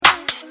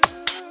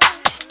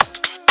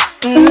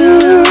Wheels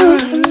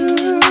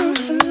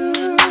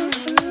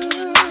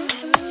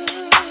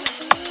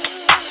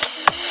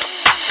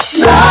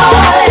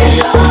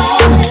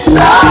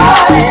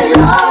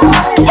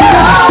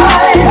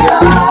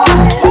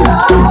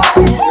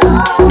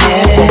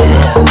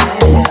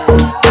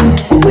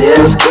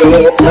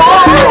keep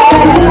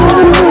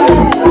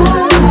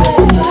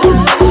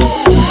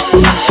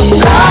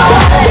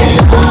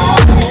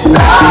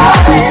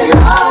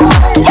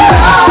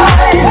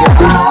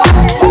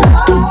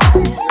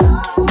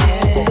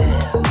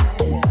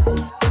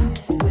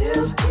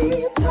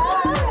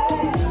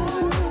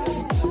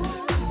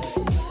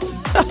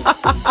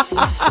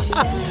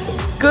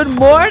Good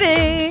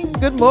morning.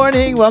 Good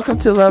morning. Welcome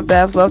to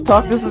LoveBabz,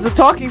 LoveTalk. This is the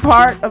talking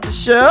part of the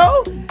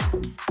show.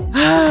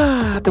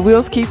 The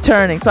wheels keep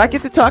turning. So I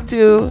get to talk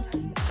to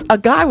a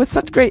guy with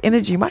such great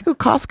energy, Michael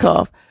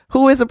Koskoff,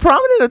 who is a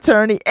prominent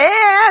attorney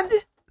and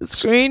the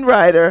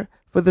screenwriter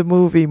for the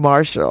movie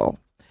Marshall,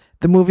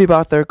 the movie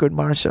about Thurgood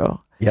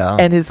Marshall. Yeah.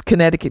 And his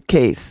Connecticut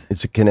case.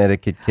 It's a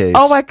Connecticut case.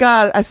 Oh, my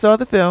God. I saw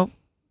the film.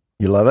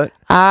 You love it?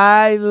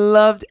 I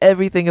loved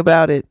everything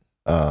about it.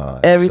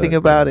 Everything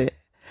about it.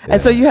 Yeah.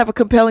 And so you have a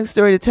compelling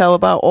story to tell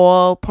about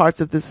all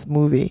parts of this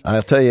movie.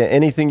 I'll tell you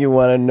anything you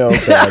want to know,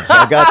 Babz.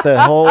 I got the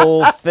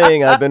whole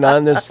thing. I've been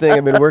on this thing.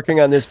 I've been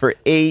working on this for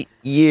 8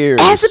 years.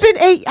 Has it been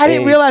 8? I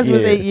didn't realize it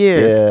was 8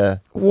 years. Yeah.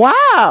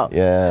 Wow.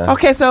 Yeah.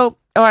 Okay, so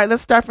all right,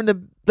 let's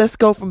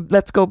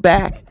go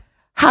back.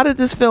 How did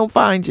this film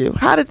find you?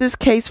 How did this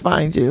case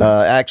find you?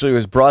 Actually, it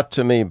was brought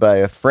to me by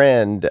a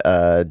friend,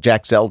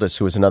 Jack Zeldis,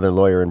 who was another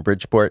lawyer in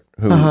Bridgeport,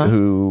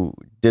 who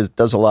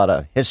does a lot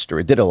of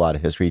history. Did a lot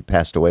of history. He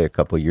passed away a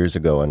couple of years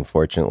ago,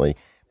 unfortunately.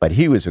 But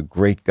he was a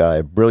great guy,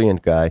 a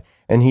brilliant guy.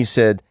 And he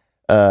said,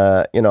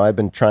 I've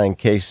been trying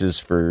cases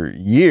for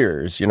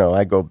years.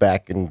 I go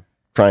back and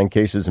trying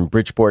cases in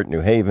Bridgeport,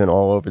 New Haven,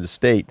 all over the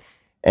state.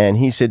 And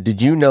he said,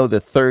 did you know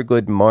that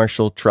Thurgood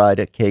Marshall tried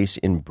a case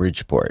in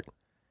Bridgeport?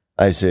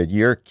 I said,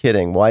 you're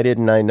kidding. Why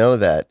didn't I know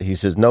that? He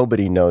says,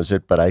 nobody knows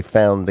it, but I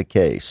found the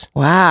case.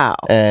 Wow.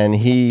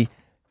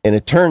 And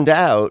it turned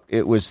out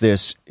it was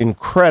this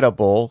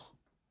incredible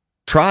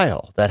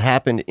trial that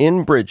happened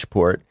in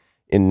Bridgeport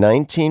in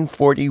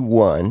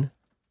 1941,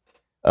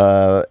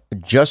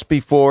 just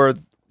before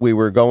we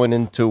were going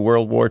into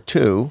World War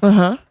II.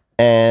 Uh-huh.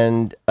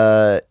 And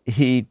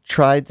he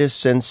tried this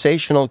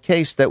sensational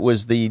case that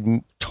was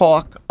the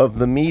talk of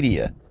the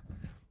media.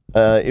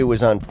 It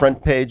was on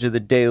front page of the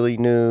Daily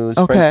News,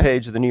 front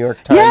page of the New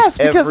York Times. Yes,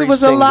 because there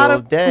was a lot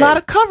of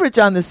coverage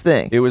on this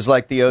thing. It was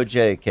like the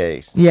OJ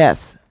case.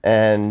 Yes.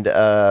 And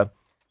the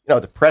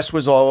press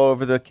was all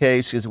over the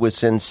case. It was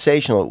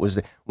sensational. It was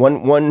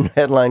one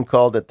headline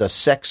called it the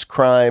sex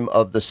crime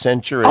of the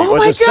century, or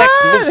the sex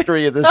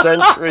mystery of the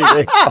century.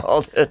 They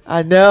called it.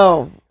 I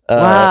know.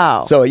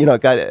 Wow. So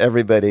it got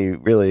everybody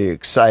really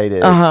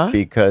excited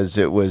because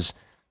it was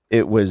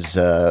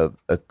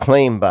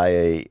claimed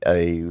by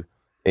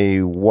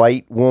a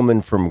white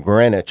woman from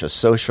Greenwich, a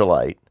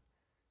socialite,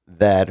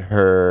 that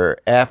her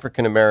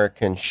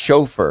African-American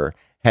chauffeur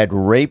had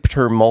raped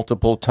her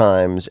multiple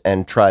times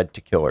and tried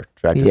to kill her,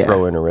 tried to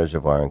throw her in a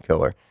reservoir and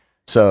kill her.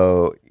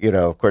 So,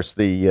 of course,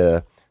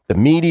 the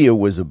media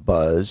was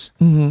abuzz,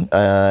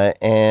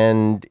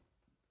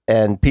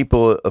 and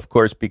people, of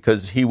course,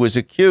 because he was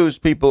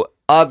accused, people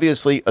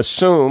obviously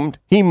assumed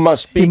he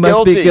must be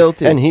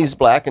guilty. And he's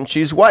black and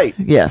she's white.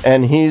 Yes.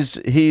 And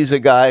he's a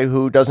guy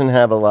who doesn't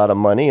have a lot of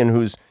money and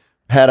who's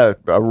had a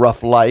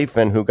rough life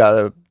and who got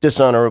a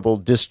dishonorable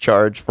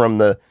discharge from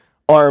the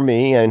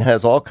Army and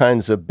has all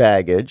kinds of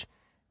baggage.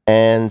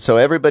 And so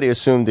everybody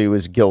assumed he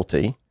was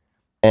guilty.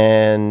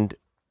 And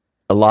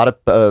a lot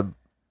of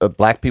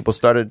black people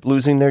started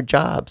losing their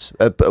jobs.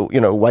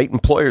 White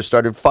employers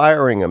started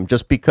firing them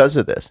just because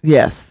of this.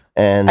 Yes.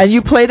 And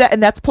you play that,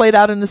 and that's played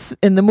out in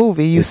the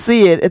movie. You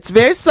see it. It's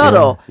very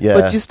subtle,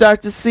 but you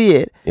start to see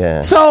it.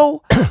 Yeah.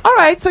 So, all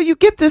right. So you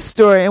get this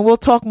story, and we'll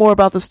talk more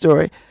about the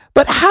story.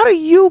 But how do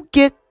you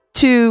get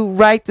to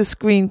write the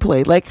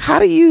screenplay? Like, how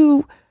do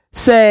you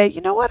say,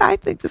 you know what? I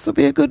think this will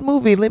be a good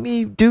movie. Let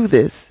me do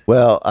this.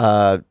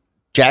 Well,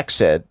 Jack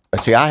said,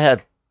 see, I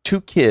have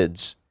 2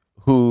 kids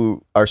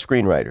who are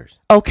screenwriters.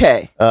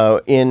 Okay.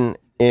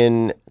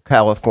 In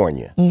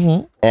California.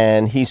 Mm-hmm.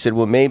 And he said,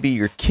 well, maybe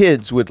your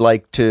kids would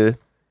like to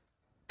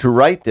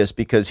write this,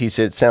 because he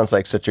said, it sounds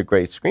like such a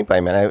great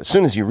screenplay. Man, as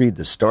soon as you read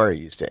the story,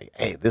 you say,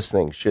 hey, this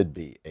thing should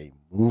be a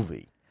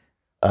movie.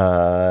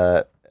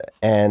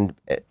 And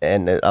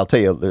I'll tell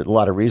you, there's a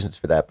lot of reasons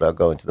for that, but I'll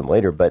go into them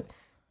later. But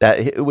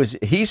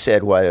he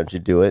said, why don't you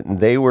do it? And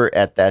they were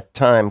at that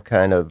time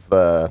kind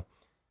of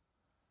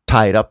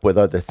tied up with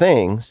other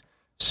things.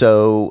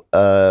 So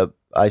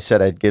I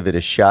said I'd give it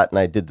a shot, and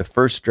I did the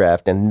first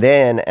draft. And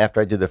then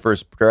after I did the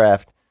first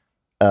draft,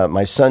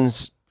 my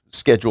son's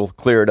schedule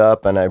cleared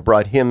up, and I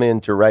brought him in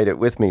to write it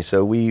with me.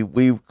 So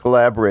we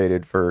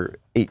collaborated for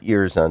 8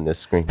 years on this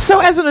screen. So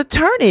as an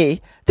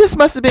attorney, this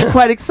must have been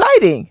quite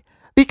exciting,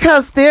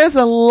 because there's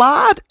a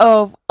lot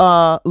of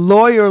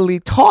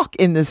lawyerly talk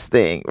in this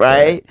thing,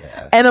 right?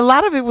 Yeah. And a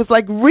lot of it was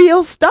like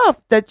real stuff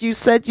that you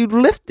said you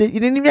lifted. You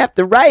didn't even have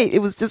to write. It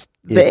was just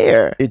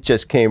there. It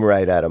just came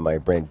right out of my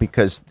brain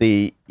because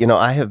I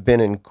have been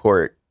in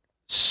court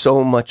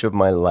so much of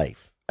my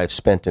life. I've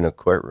spent in a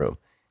courtroom.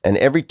 And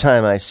every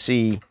time I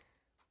see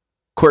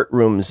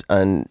courtrooms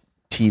on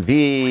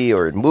TV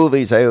or in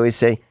movies, I always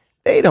say,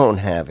 they don't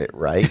have it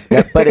right.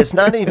 But it's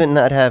not even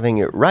not having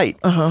it right.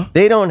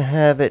 They don't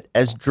have it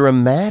as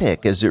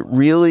dramatic as it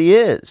really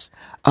is.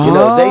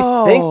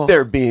 They think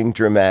they're being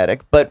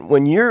dramatic, but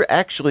when you're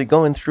actually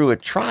going through a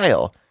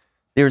trial,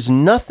 there's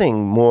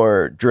nothing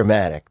more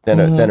dramatic than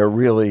a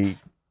really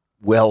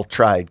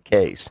well-tried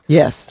case.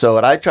 Yes. So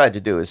what I tried to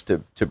do is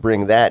to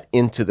bring that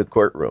into the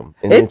courtroom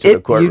and into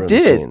the courtroom you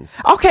did. scenes.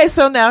 Okay,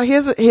 so now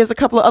here's a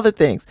couple of other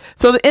things.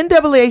 So the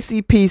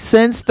NAACP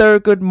sends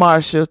Thurgood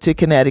Marshall to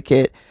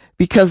Connecticut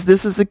because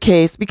this is a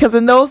case. Because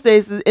in those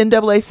days, the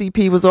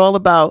NAACP was all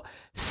about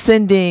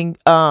sending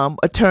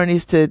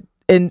attorneys to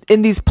in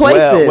these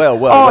places.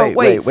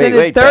 Wait,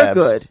 Thurgood.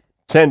 Babz.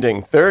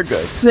 Sending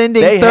Thurgood.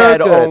 They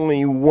had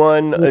only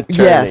one attorney.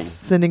 Yes,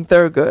 sending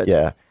Thurgood.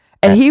 Yeah.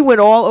 And he went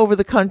all over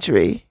the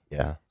country,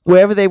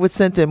 wherever they would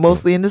send him,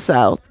 mostly in the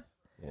South,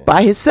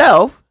 by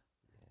himself,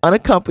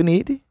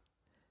 unaccompanied,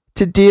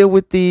 to deal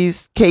with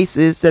these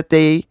cases that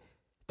they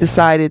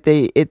decided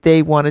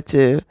they wanted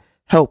to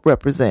help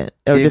represent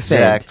or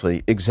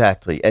defend.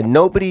 Exactly. And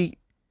nobody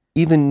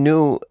even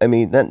knew. I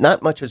mean,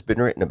 not much has been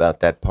written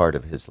about that part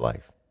of his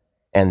life,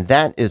 and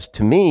that is,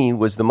 to me,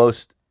 was the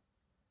most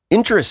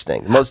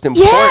interesting, most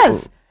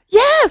important.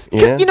 Yes.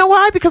 Yeah. You know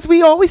why? Because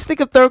we always think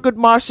of Thurgood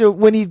Marshall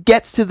when he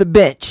gets to the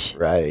bench.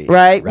 Right.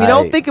 We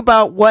don't think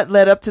about what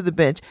led up to the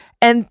bench.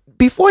 And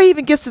before he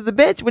even gets to the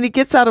bench, when he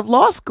gets out of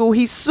law school,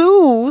 he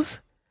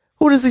sues.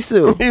 Who does he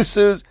sue? He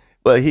sues.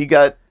 Well,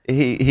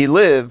 he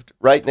lived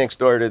right next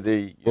door to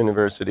the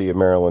University of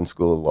Maryland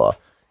School of Law.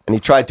 And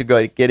he tried to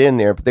get in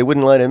there, but they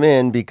wouldn't let him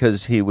in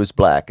because he was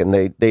black, and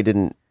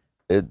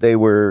they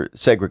were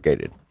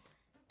segregated.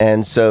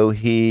 And so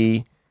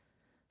he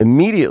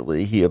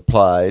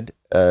applied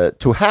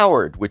to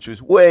Howard, which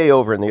was way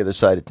over on the other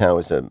side of town. It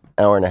was an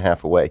hour and a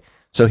half away.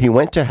 So he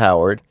went to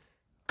Howard,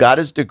 got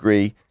his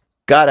degree,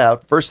 got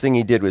out. First thing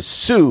he did was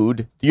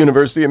sued the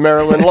University of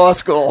Maryland Law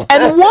School.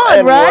 And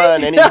won,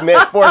 right? And he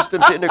forced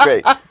him to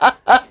integrate.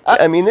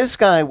 I mean, this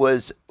guy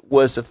was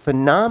a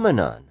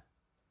phenomenon.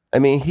 I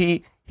mean,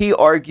 he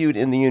argued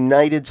in the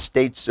United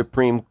States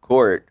Supreme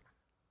Court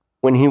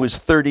when he was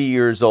 30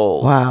 years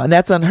old. Wow, and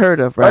that's unheard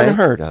of, right?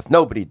 Unheard of.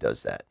 Nobody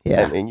does that.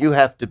 Yeah. I mean, you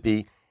have to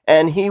be,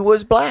 and he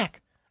was black.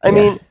 I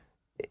mean,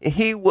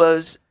 he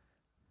was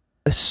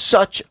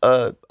such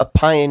a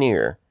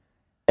pioneer,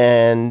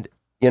 and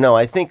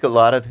I think a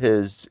lot of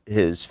his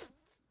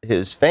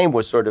fame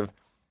was sort of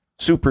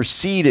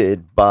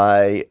superseded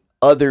by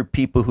other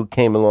people who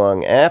came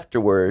along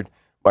afterward,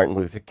 Martin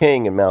Luther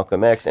King and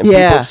Malcolm X, and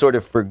people sort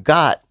of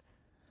forgot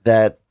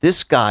that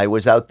this guy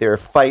was out there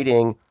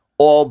fighting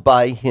all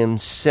by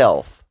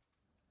himself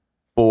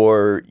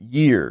for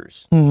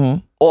years,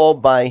 all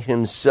by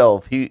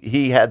himself.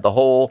 He had the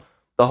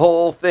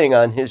whole thing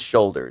on his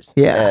shoulders.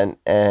 Yeah,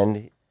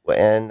 and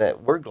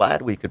we're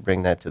glad we could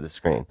bring that to the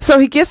screen. So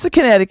he gets to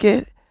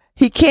Connecticut.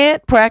 He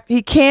can't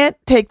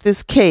take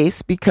this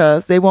case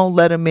because they won't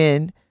let him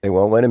in. They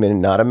won't let him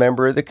in. Not a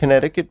member of the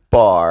Connecticut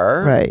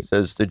bar, right?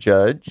 Says the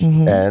judge,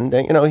 and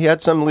he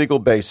had some legal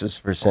basis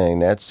for saying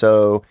that.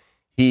 So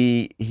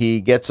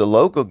he gets a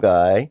local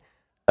guy.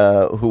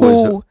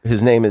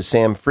 His name is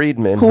Sam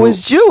Friedman, who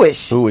is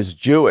Jewish. Who is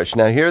Jewish.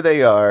 Now here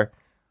they are,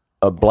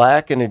 a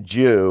black and a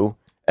Jew,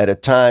 at a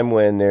time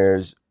when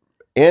there's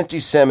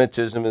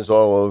anti-Semitism is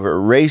all over,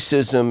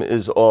 racism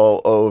is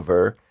all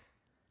over,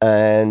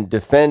 and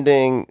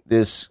defending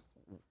this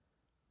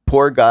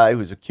poor guy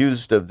who's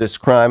accused of this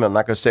crime. I'm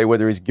not going to say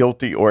whether he's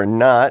guilty or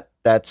not.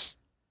 That's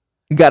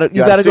you got to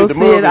go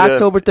see it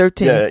October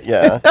 13th.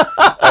 Yeah.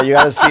 You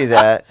got to see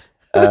that.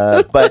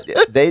 But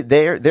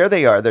there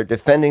they are. They're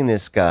defending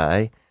this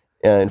guy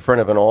in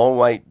front of an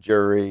all-white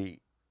jury,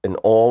 an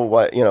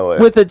all-white,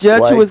 with a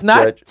judge who was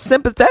not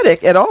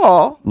sympathetic at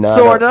all.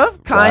 Sort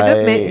of, kind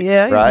of.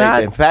 Yeah, he's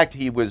not. In fact,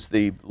 he was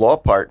the law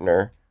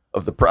partner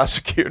of the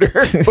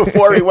prosecutor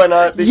before he went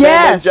on became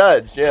a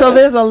judge. Yeah. So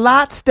there's a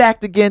lot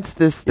stacked against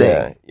this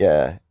thing.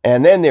 Yeah.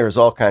 And then there's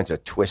all kinds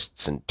of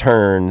twists and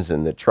turns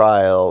in the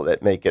trial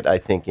that make it, I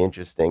think,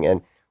 interesting.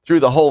 And through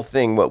the whole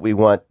thing, what we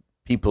want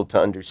people to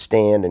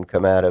understand and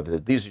come out of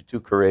it, these are two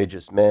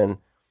courageous men,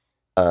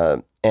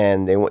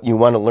 and you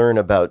want to learn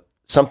about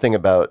something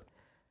about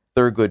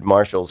Thurgood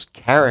Marshall's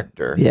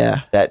character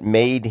that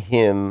made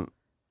him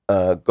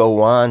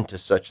go on to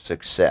such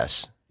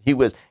success.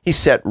 He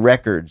set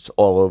records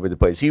all over the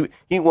place.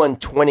 He won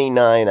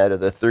 29 out of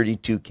the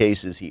 32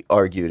 cases he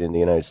argued in the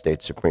United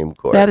States Supreme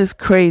Court. That is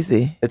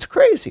crazy. It's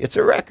crazy. It's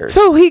a record.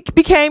 So he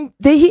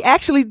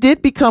actually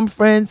did become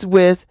friends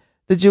with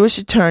the Jewish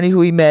attorney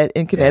who he met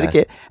in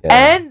Connecticut.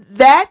 And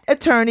that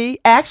attorney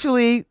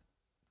actually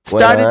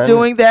started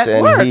doing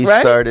that work, and he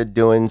started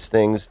doing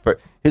things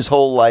his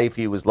whole life.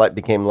 He was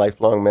became a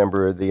lifelong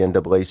member of the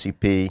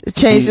NAACP. It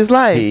changed his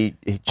life. He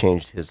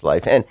changed his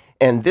life,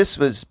 and this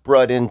was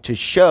brought in to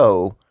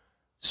show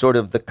sort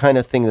of the kind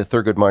of thing that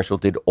Thurgood Marshall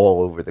did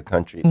all over the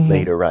country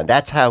later on.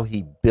 That's how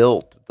he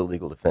built the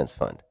Legal Defense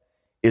Fund,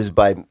 is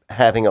by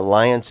having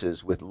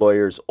alliances with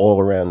lawyers all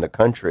around the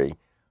country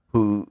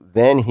who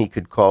then he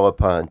could call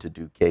upon to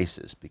do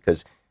cases,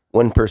 because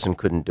one person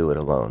couldn't do it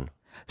alone.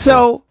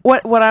 So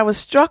what I was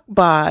struck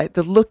by,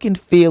 the look and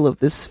feel of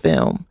this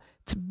film.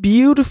 It's a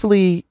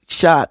beautifully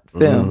shot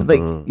film.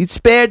 Like, you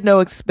spared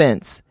no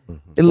expense.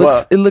 It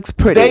looks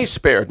pretty. They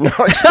spared no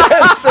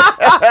expense.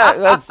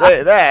 Let's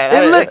say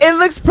that. It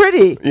looks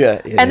pretty.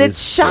 Yeah, and it's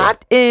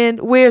shot in,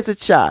 where's it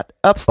shot?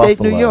 Upstate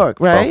Buffalo, New York,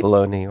 right?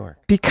 Buffalo, New York.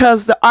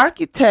 Because the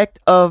architect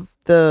of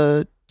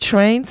the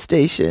train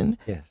station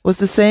was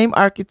the same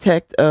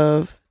architect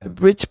of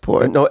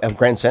Bridgeport. No, of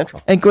Grand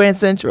Central. And Grand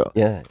Central.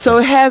 Yeah. So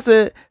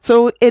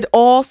it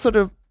all sort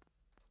of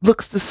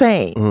looks the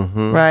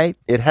same, right?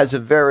 It has a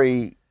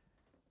very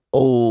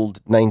old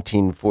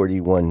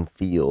 1941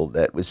 feel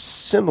that was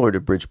similar to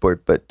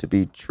Bridgeport, but to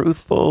be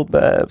truthful,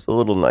 Babz, a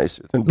little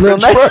nicer than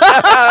Bridgeport.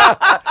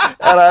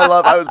 And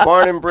I was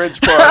born in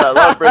Bridgeport. I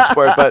love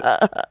Bridgeport,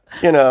 but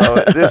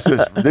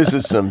this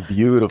is some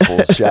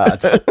beautiful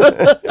shots.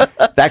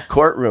 That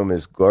courtroom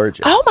is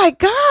gorgeous. Oh my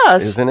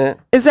gosh. Isn't it?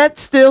 Is that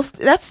still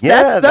that's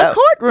the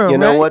courtroom, You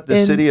know right? what? The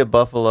city of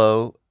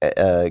Buffalo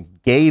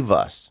gave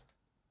us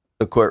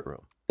the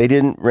courtroom. They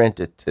didn't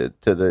rent it to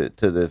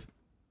the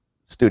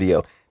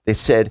studio. They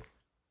said,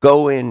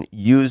 go in,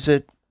 use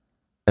it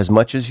as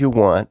much as you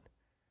want.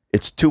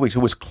 It's 2 weeks. It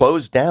was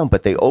closed down,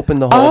 but they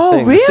opened the whole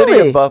thing. Really? The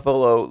city of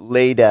Buffalo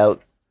laid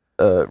out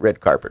red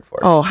carpet for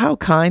it. Oh, how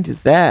kind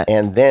is that?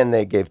 And then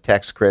they gave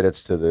tax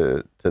credits to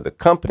the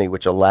company,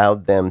 which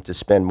allowed them to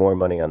spend more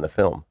money on the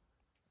film.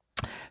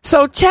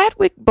 So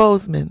Chadwick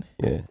Boseman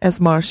as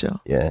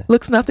Marshall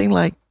looks nothing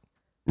like.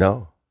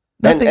 No.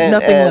 Nothing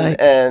like.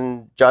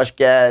 And Josh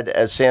Gad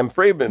as Sam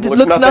Friedman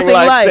looks nothing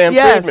like Sam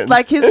Friedman.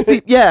 Like his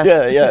people.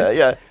 Yes.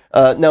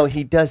 Yeah. No,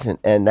 he doesn't.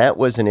 And that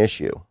was an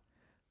issue.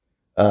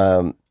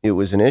 It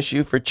was an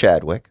issue for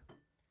Chadwick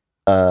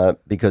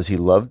because he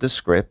loved the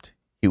script.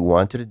 He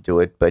wanted to do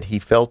it, but he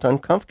felt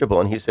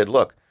uncomfortable. And he said,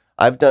 look,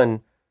 I've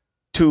done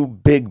 2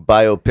 big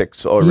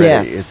biopics already.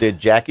 Yes. It did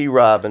Jackie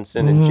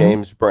Robinson and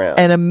James Brown.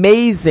 And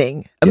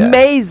amazing. He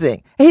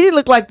didn't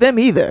look like them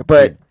either,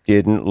 but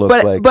didn't look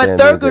like them. But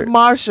Thurgood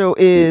Marshall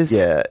is,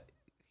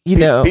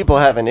 people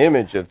have an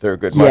image of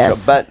Thurgood Marshall.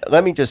 Yes. But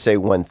let me just say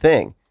one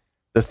thing.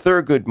 The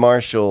Thurgood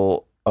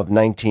Marshall of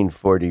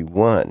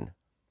 1941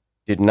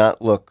 did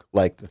not look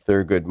like the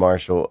Thurgood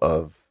Marshall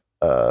of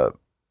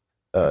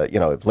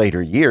of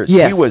later years.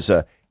 Yes.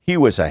 He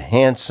was a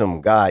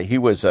handsome guy. He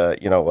was a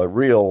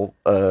real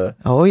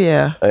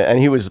and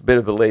he was a bit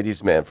of a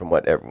ladies' man from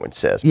what everyone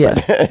says.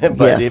 Yes.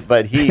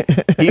 But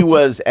he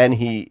was, and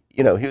he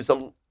was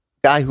a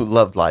guy who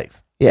loved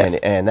life. Yes.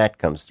 And that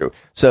comes through.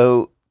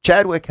 So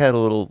Chadwick had a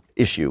little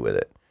issue with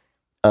it.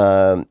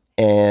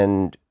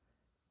 And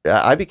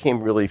I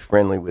became really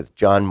friendly with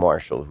John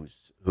Marshall,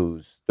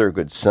 who's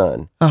Thurgood's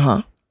son.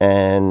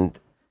 And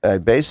I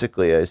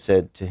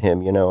said to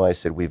him, I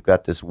said, we've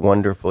got this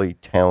wonderfully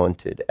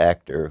talented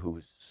actor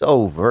who's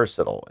so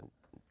versatile and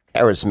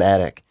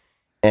charismatic,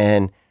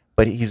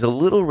 but he's a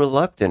little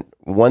reluctant.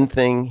 One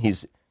thing,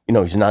 he's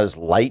not as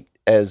light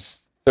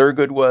as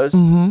Thurgood was,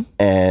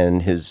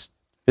 and his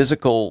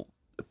physical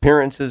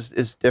appearance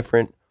is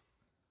different.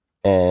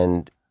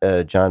 And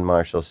John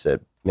Marshall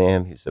said,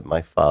 ma'am, he said,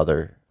 my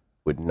father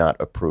would not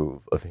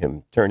approve of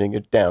him turning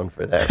it down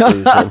for that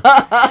reason.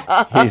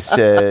 He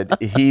said,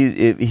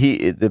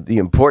 the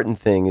important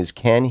thing is,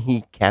 can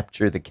he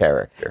capture the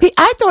character?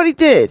 I thought he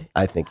did.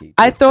 I think he did.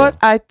 I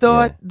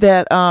thought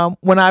that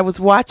when I was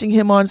watching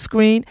him on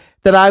screen,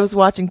 that I was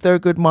watching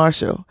Thurgood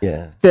Marshall.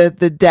 Yeah.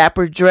 The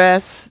dapper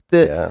dress.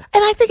 And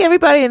I think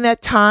everybody in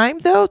that time,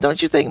 though,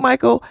 don't you think,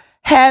 Michael,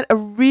 had a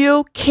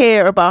real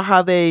care about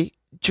how they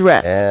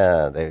dressed?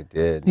 Yeah, they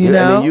did. You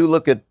know? I mean, you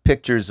look at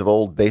pictures of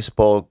old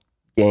baseball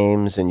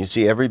games and you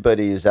see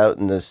everybody is out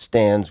in the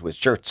stands with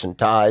shirts and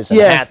ties and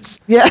hats.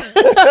 Yeah.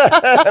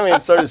 I mean,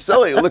 it's sort of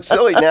silly. It looks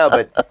silly now,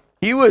 but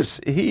he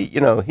was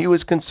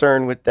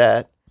concerned with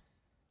that.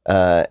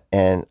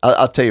 And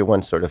I'll tell you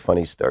one sort of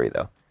funny story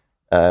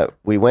though.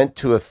 We went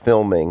to a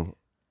filming,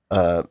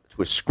 to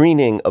a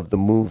screening of the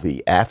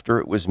movie after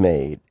it was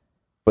made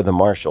for the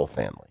Marshall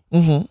family.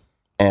 Mm-hmm.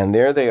 And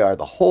there they are.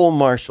 The whole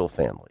Marshall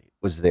family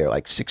was there,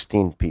 like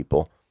 16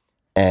 people.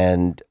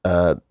 And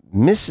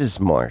Mrs.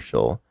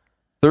 Marshall,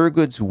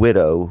 Thurgood's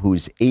widow,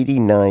 who's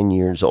 89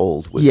 years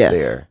old, was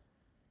there.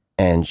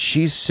 And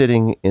she's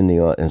sitting in the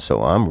audience. And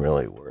so I'm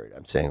really worried.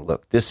 I'm saying,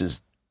 look, this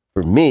is,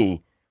 for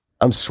me,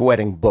 I'm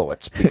sweating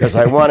bullets because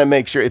I want to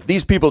make sure if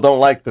these people don't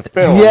like the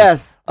film,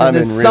 I'm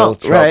in real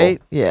trouble.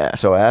 Right? Yeah.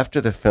 So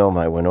after the film,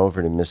 I went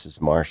over to Mrs.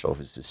 Marshall,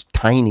 who's this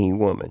tiny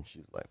woman.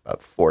 She's like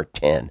about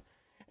 4'10".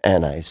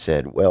 And I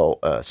said, well,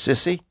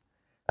 Sissy,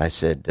 I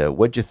said,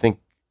 what'd you think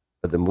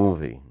of the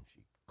movie? And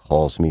she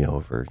calls me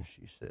over and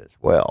she says,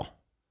 well,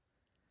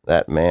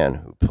 that man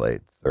who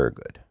played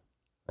Thurgood.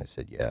 I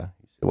said, yeah.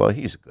 He said, well,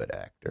 he's a good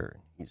actor.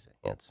 He's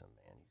a handsome man.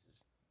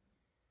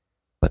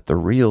 But the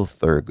real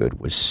Thurgood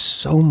was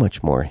so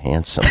much more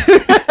handsome.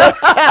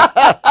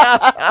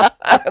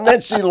 And then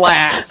she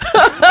laughed.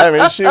 I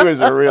mean, she's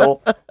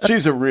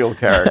a real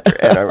character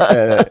and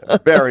a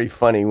very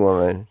funny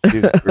woman.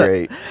 She's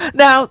great.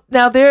 Now,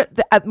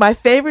 my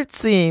favorite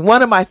scene,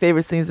 one of my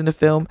favorite scenes in the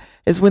film,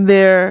 is when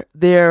they're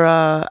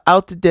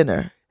out to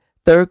dinner.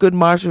 Thurgood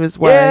Marshall, his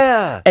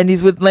wife, and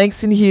he's with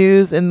Langston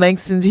Hughes and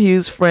Langston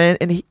Hughes' friend,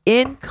 and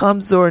in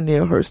comes Zora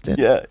Neale Hurston.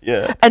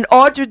 Yeah. And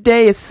Audra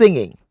Day is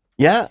singing.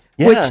 Yeah.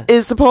 Which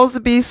is supposed to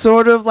be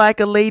sort of like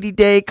a Lady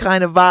Day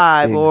kind of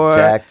vibe,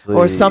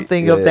 or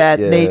something of that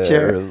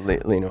nature, or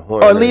Lena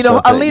Horne, or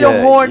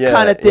Lena Horne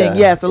kind of thing.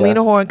 Yes, a yeah.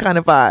 Lena Horne kind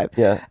of vibe.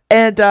 Yeah,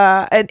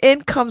 and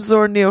in comes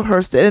Zora Neale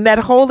Hurston, and that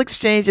whole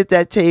exchange at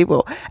that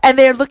table, and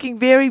they're looking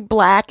very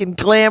black and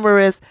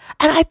glamorous.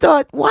 And I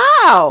thought,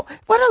 wow,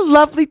 what a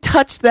lovely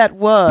touch that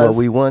was. Well,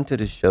 we wanted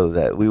to show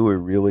that. We were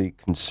really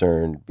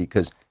concerned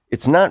because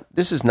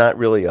this is not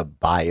really a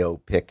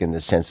biopic in the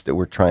sense that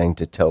we're trying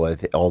to tell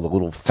all the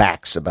little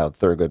facts about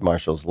Thurgood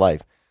Marshall's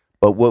life.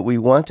 But what we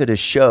wanted to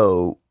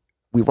show,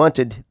 we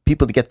wanted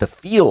people to get the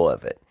feel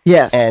of it.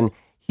 Yes. And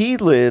he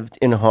lived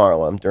in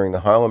Harlem during the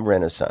Harlem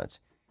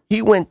Renaissance.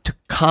 He went to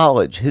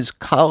college.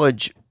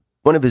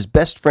 One of his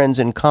best friends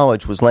in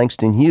college was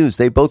Langston Hughes.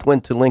 They both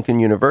went to Lincoln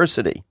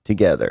University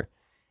together.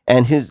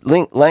 And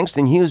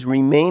Langston Hughes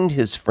remained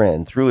his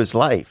friend through his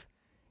life.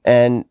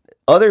 And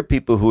other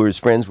people who were his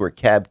friends were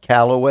Cab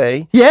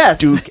Calloway, yes,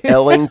 Duke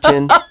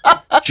Ellington,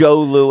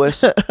 Joe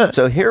Louis.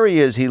 So here he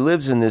is. He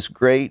lives in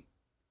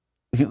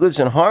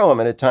Harlem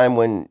at a time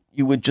when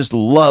you would just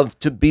love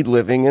to be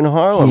living in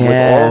Harlem with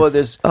all of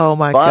this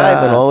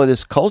vibe and all of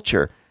this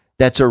culture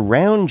that's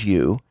around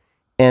you.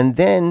 And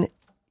then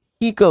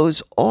he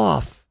goes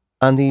off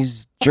on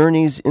these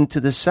journeys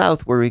into the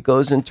South where he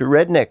goes into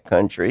redneck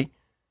country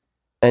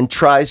and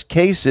tries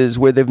cases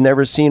where they've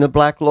never seen a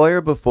black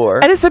lawyer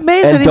before. And it's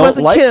amazing that he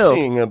wasn't killed. And don't like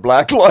seeing a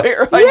black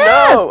lawyer.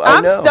 Yes, I know.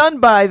 I'm stunned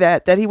by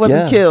that he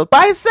wasn't killed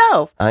by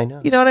himself. I know.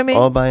 You know what I mean?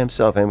 All by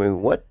himself. I mean,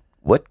 what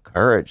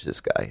courage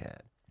this guy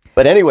had.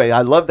 But anyway,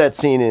 I love that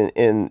scene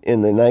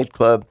in the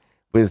nightclub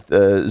with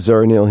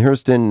Zora Neale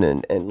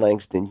Hurston and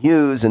Langston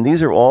Hughes. And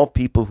these are all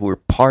people who were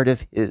part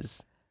of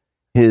his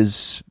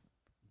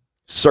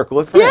circle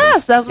of friends.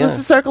 Yes, that was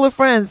the circle of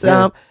friends.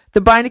 Yeah. The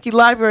Beinecke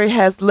Library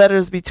has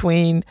letters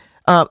between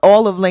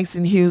all of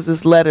Langston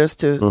Hughes' letters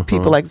to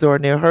people like Zora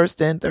Neale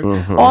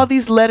Hurston, all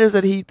these letters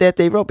that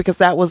they wrote, because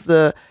that was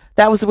the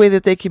way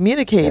that they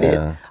communicated.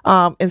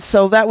 Yeah. And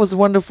so that was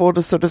wonderful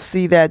to sort of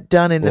see that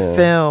done in the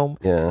film.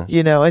 Yeah.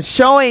 You know, and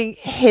showing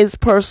his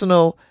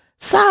personal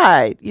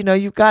side. You know,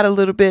 you've got a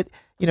little bit,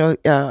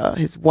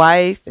 his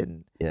wife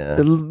and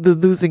the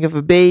losing of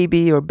a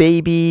baby or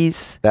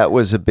babies. That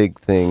was a big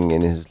thing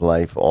in his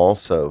life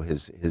also.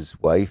 His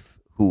wife,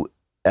 who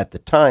at the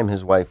time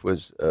his wife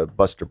was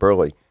Buster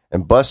Burley.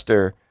 And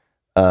Buster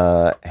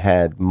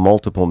had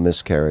multiple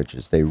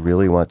miscarriages. They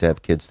really wanted to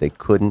have kids. They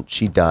couldn't.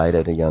 She died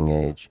at a young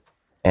age.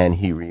 And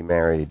he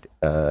remarried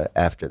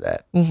after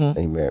that.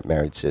 He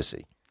married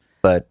Sissy.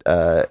 But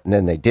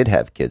then they did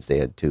have kids. They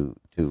had two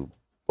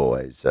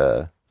boys,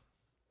 John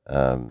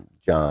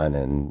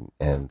and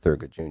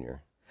Thurgood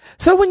Jr.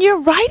 So when you're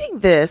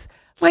writing this,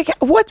 like,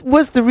 what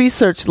was the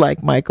research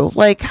like, Michael?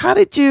 Like, how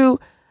did you...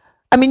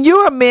 I mean,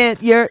 you're a man.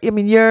 You're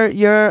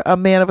a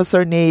man of a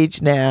certain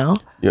age now.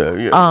 Yeah.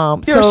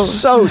 You're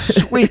so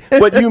sweet.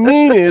 What you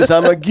mean is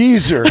I'm a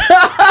geezer.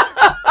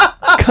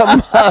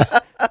 Come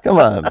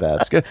on,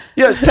 Babz.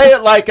 Yeah, say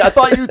it like I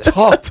thought you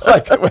talked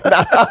like it.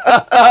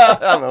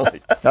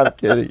 I'm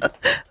kidding.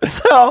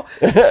 So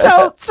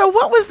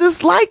what was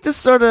this like to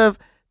sort of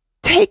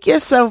take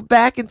yourself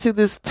back into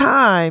this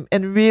time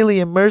and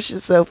really immerse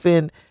yourself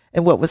in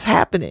what was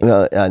happening?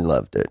 Well, I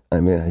loved it. I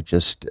mean,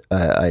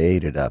 I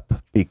ate it up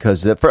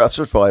because first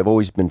of all, I've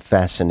always been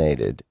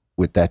fascinated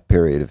with that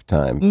period of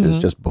time. It was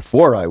just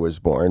before I was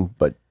born,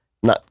 but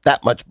not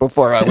that much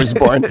before I was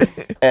born.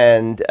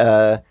 and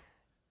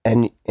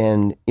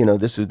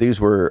these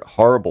were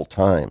horrible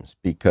times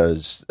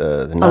because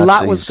the Nazis, a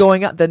lot was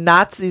going on. The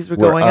Nazis were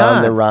going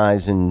on the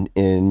rise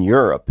in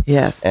Europe.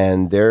 Yes,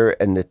 and they're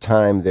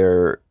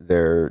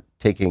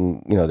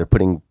taking, they're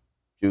putting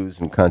Jews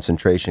in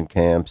concentration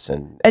camps,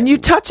 and you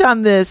touch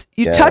on this.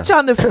 You touch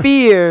on the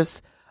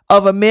fears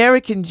of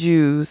American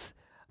Jews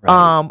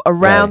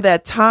around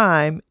that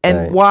time,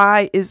 and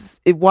why is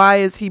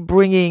he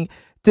bringing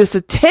this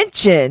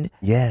attention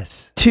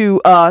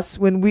to us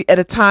at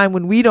a time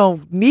when we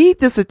don't need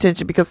this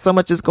attention because so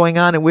much is going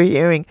on, and we're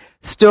hearing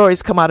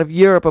stories come out of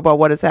Europe about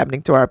what is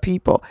happening to our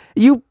people.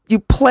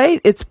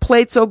 It's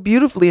played so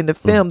beautifully in the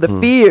film, the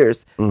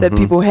fears that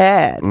people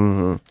had,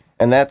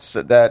 and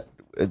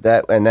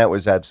that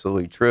was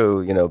absolutely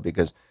true,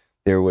 because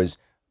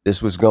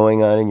this was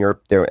going on in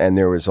Europe there, and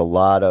there was a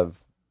lot of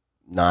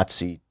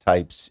Nazi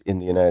types in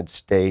the United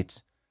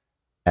States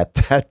at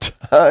that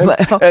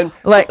time.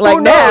 Like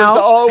now.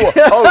 Oh,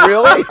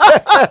 really?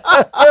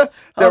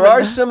 there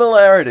are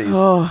similarities.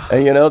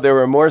 And, there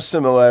were more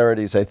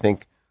similarities, I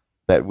think,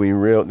 than we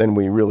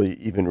really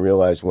even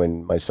realized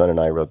when my son and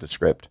I wrote the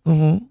script.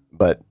 Mm-hmm.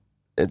 But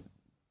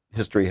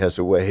history has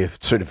a way of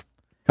sort of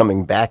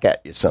coming back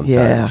at you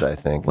sometimes, I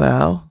think.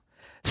 Well,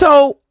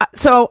 so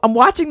I'm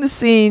watching the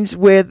scenes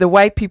where the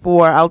white people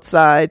are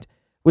outside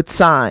with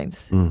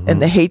signs,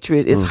 and the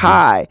hatred is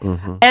high.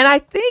 And I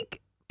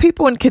think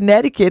people in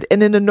Connecticut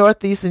and in the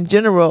Northeast in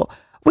general,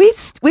 we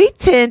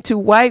tend to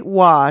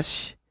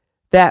whitewash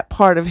that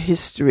part of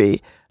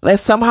history. Like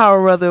somehow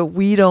or other,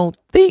 we don't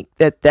think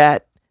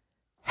that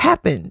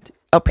happened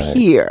up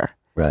here.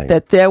 Right.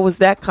 That there was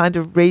that kind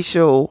of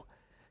racial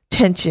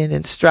tension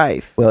and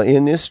strife. Well,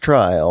 in this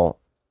trial,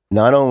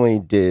 not only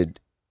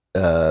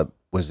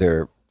was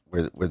there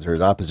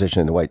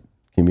opposition in the white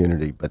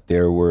community, but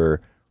there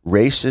were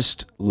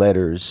racist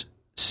letters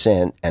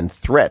sent and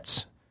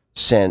threats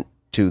sent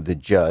to the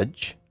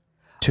judge,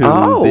 to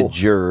the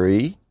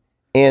jury,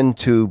 and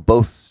to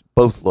both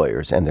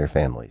lawyers and their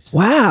families.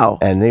 Wow!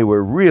 And they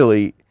were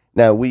really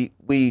there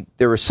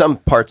were some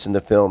parts in the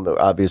film that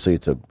obviously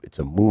it's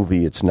a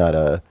movie. It's not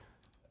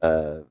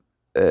so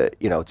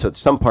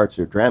some parts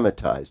are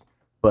dramatized,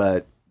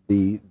 but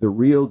the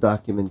real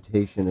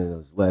documentation of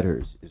those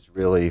letters is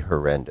really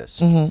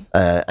horrendous.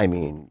 I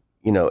mean,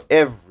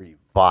 every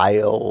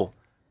vile,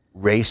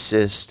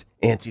 racist,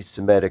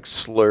 anti-Semitic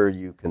slur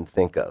you can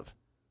think of.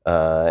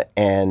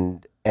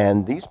 And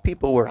these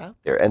people were out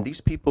there, and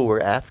these people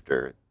were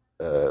after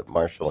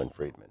Marshall and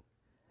Friedman.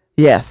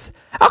 Yes.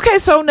 Okay,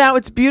 so now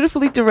it's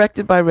beautifully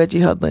directed by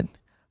Reggie Hudlin,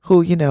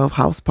 who,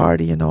 House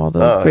Party and all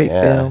those great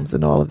films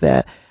and all of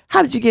that.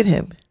 How did you get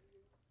him?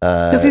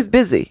 Because he's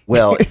busy.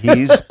 Well,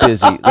 he's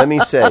busy. Let me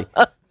say,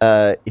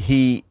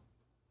 he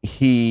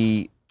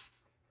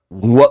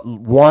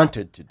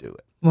wanted to do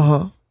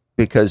it.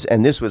 Because,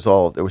 and this was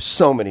all, there were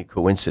so many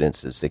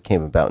coincidences that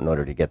came about in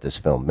order to get this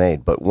film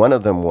made. But one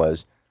of them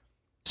was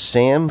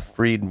Sam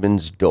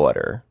Friedman's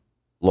daughter,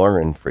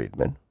 Lauren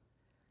Friedman,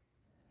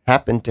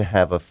 happened to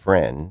have a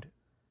friend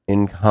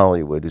in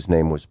Hollywood whose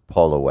name was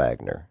Paula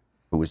Wagner,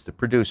 who was the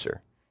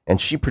producer. And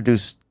she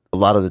produced a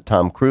lot of the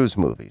Tom Cruise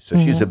movies. So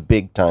she's a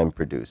big-time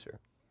producer.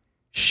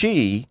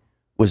 She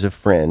was a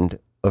friend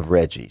of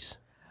Reggie's.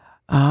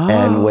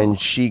 And when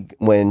she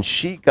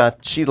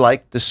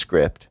liked the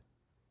script,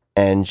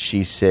 and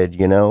she said,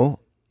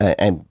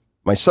 and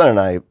my son and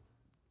I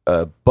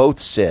both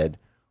said,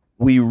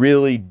 we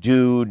really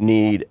do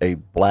need a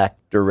black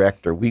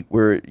director.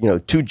 We're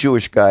two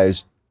Jewish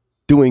guys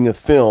doing a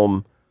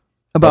film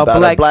about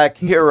a black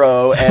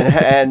hero,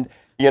 and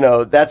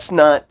that's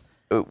not.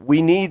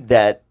 We need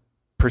that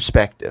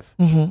perspective,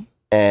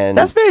 and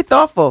that's very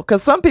thoughtful.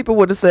 Because some people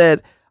would have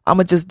said, "I'm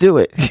gonna just do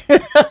it."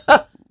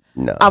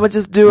 No, I'm gonna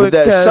just do it.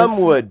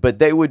 Some would, but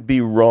they would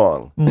be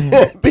wrong.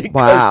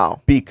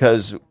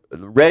 Because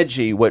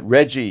what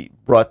Reggie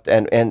brought,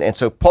 and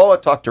so Paula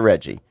talked to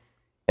Reggie,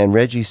 and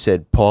Reggie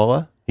said,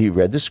 Paula, he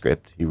read the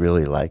script, he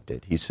really liked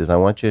it. He says, I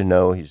want you to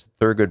know he's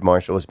Thurgood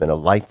Marshall has been a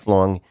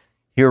lifelong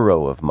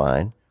hero of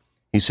mine.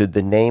 He said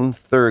the name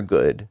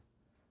Thurgood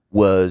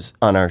was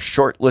on our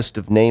short list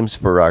of names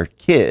for our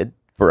kid,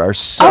 for our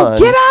son. Oh,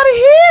 get out of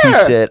here! He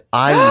said,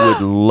 I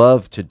would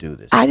love to do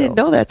this. I didn't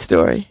know that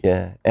story.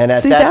 Yeah, and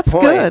at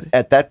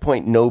that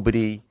point,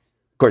 nobody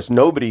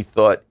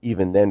thought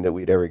even then that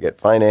we'd ever get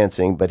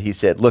financing. But he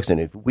said, listen,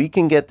 if we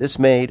can get this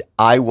made,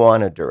 I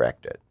want to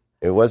direct it.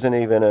 It wasn't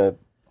a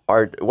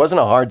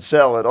hard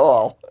sell at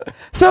all.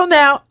 So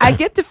now I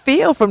get the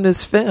feel from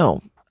this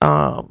film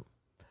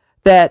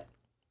that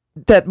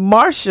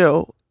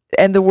Marshall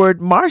and the word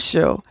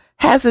Marshall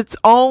has its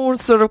own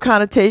sort of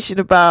connotation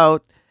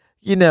about,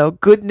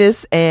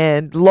 goodness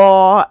and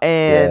law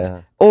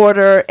and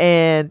order.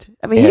 And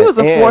I mean, he was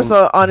a force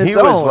on his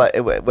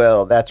own.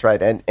 Well, that's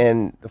right.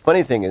 And the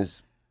funny thing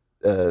is,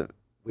 when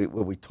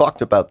we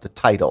talked about the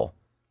title,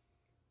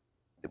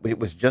 it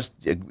was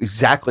just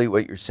exactly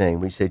what you're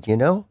saying. We said,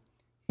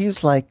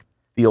 he's like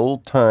the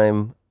old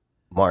time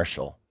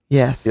Marshall.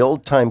 Yes. The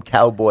old time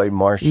cowboy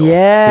Marshall.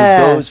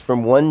 Yes. Who goes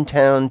from one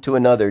town to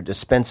another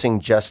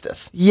dispensing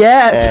justice.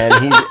 Yes.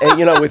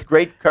 And with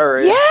great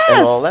courage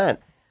and all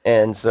that.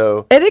 And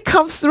so. And it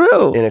comes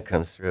through. Yeah. It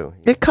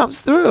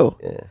comes through.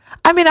 Yeah.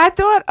 I mean, I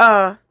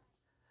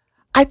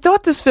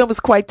thought this film was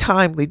quite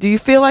timely. Do you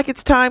feel like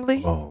it's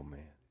timely? Oh, man.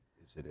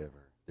 Is it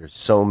ever? There's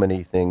so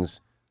many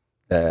things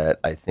that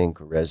I think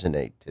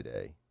resonate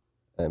today.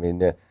 I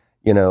mean,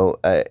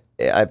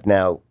 I've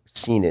now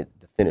seen it,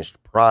 the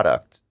finished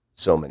product,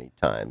 so many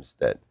times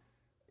that,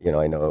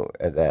 I know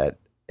that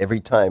every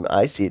time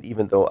I see it,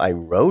 even though I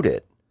wrote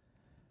it,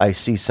 I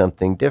see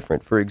something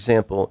different. For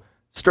example,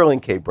 Sterling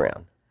K.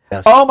 Brown.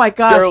 Now, oh my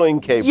gosh!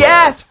 Sterling K. Brown.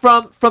 Yes,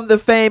 from the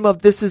fame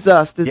of This Is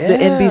Us, the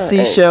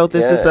NBC show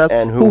This Is Us,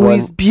 and who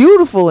he's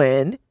beautiful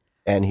in.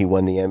 And he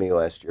won the Emmy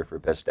last year for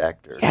Best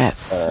Actor.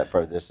 Yes,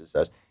 from This Is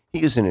Us.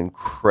 He is an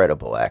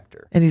incredible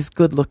actor, and he's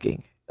good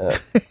looking.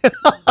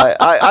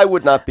 I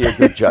would not be a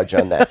good judge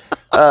on that.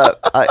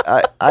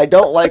 I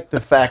don't like the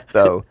fact,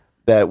 though,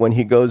 that when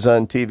he goes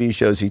on TV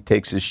shows, he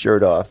takes his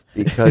shirt off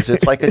because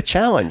it's like a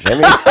challenge. I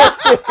mean,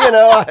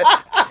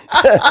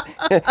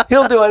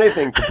 he'll do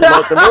anything to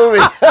promote the movie.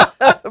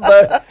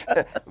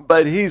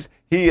 but he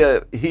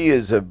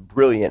is a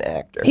brilliant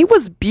actor. He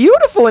was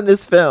beautiful in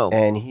this film.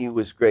 And he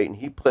was great. And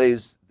he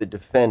plays the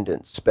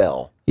defendant,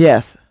 Spell.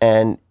 Yes.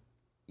 And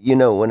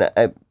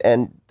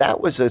and that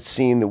was a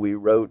scene that we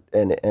wrote,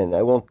 and I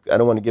don't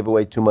want to give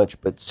away too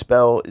much, but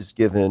Spell is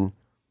given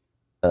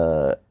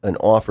an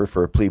offer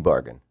for a plea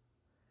bargain,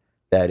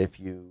 that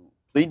if you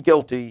plead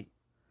guilty,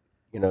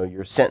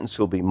 your sentence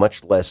will be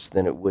much less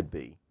than it would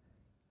be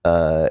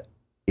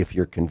if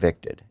you're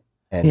convicted.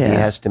 And he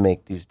has to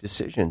make these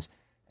decisions.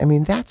 I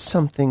mean, that's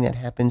something that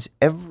happens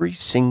every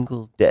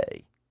single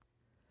day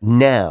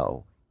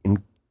now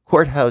in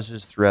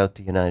courthouses throughout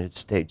the United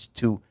States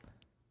to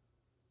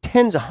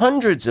tens,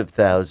 hundreds of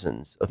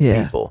thousands of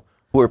people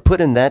who are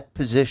put in that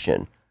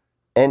position.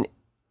 And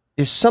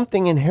there's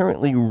something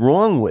inherently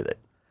wrong with it,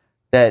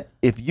 that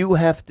if you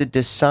have to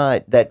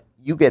decide that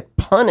you get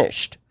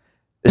punished,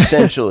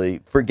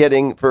 essentially, for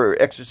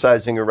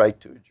exercising a right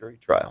to a jury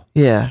trial.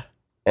 Yeah.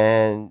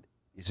 And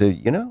so,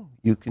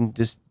 you can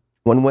just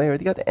one way or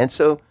the other. And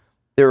so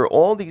there are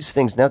all these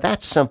things. Now,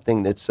 that's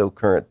something that's so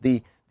current.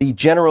 The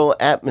general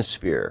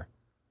atmosphere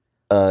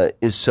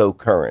is so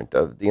current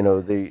of, the sort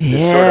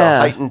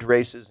of heightened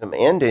racism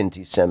and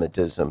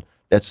anti-Semitism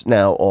that's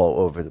now all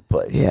over the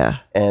place. Yeah.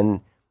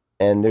 And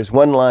there's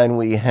one line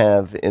we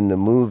have in the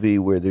movie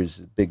where there's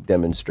a big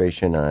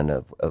demonstration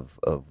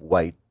of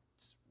white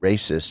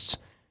racists,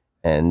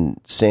 and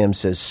Sam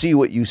says, "See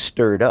what you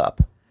stirred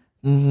up."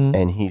 Mm-hmm.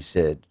 And he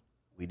said,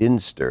 "We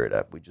didn't stir it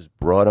up. We just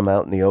brought them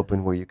out in the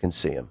open where you can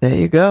see them." There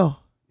you go.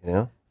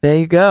 There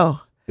you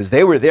go. Because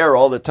they were there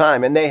all the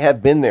time, and they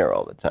have been there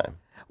all the time.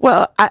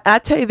 Well, I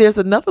tell you, there's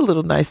another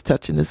little nice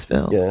touch in this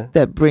film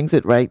that brings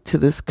it right to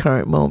this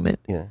current moment.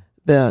 Yeah.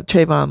 The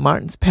Trayvon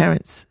Martin's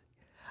parents.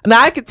 Now,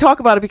 I could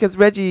talk about it because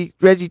Reggie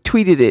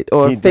tweeted it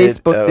or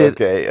Facebooked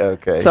it.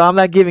 Okay. So I'm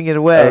not giving it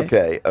away.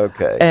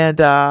 Okay.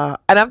 And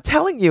I'm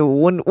telling you,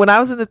 when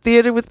I was in the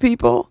theater with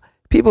people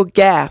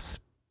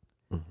gasped.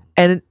 Mm-hmm.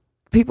 And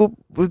people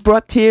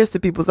brought tears to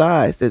people's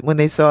eyes when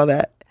they saw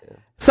that. Yeah.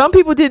 Some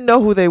people didn't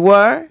know who they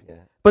were,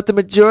 but the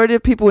majority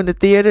of people in the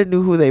theater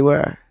knew who they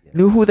were.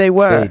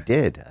 They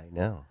did, I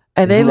know.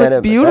 And they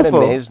looked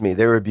beautiful. That amazed me.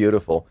 They were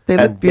beautiful. They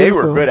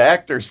were good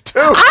actors, too.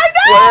 I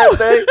know! Weren't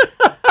they?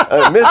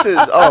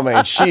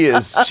 She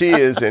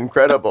is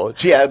incredible.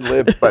 She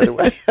ad-libbed, by the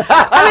way. And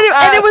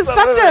it was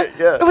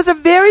it was a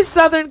very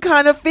Southern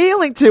kind of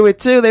feeling to it,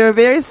 too. They were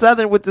very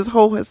Southern with this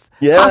whole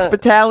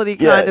hospitality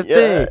kind of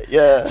thing.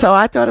 Yeah. So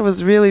I thought it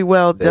was really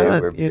well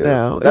done,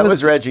 That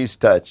was Reggie's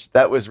touch.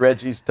 But it was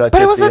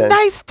a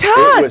nice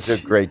touch. It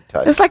was a great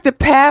touch. It's like the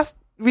past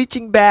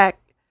reaching back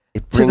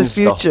to the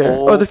future,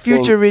 or the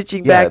future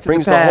reaching back to the past. It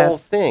brings the whole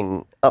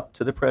thing up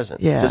to the present.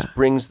 Yeah. It just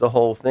brings the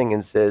whole thing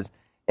and says,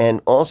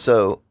 and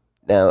also,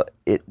 now,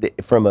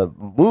 from a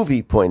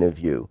movie point of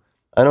view,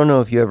 I don't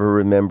know if you ever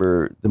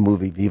remember the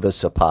movie Viva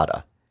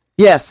Zapata.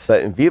 Yes.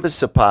 But in Viva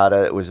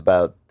Zapata, it was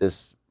about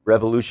this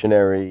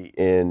revolutionary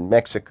in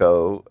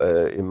Mexico,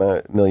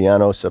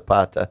 Emiliano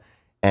Zapata,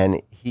 and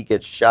he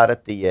gets shot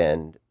at the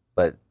end,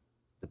 but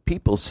the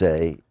people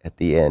say at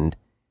the end,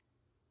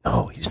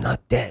 no, he's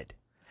not dead.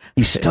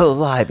 He's still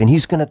alive, and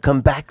he's going to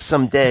come back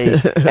someday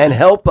and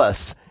help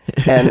us.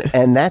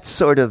 And that's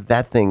sort of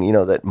that thing,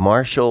 that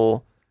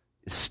Marshall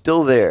is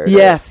still there.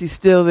 Yes, he's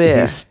still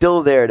there. He's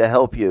still there to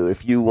help you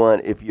if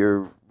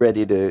you're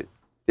ready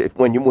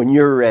when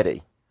you're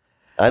ready.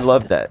 I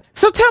love that.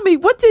 So tell me,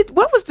 what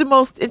was the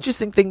most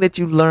interesting thing that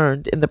you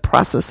learned in the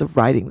process of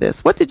writing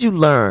this? What did you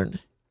learn?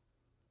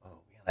 Oh,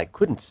 man, I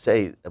couldn't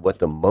say what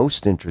the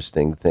most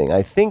interesting thing.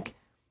 I think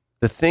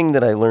the thing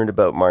that I learned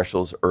about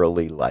Marshall's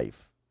early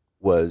life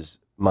was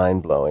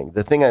mind-blowing.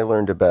 The thing I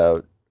learned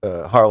about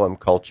Harlem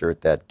culture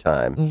at that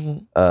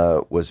time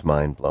was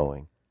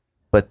mind-blowing.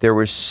 But there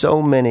were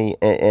so many,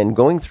 and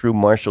going through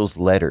Marshall's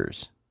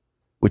letters,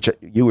 which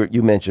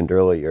you mentioned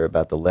earlier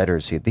about the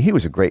letters, he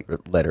was a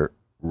great letter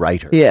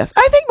writer. Yes,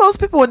 I think most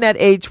people in that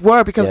age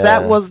were, because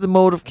that was the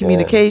mode of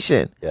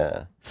communication.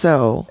 Yeah.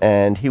 So,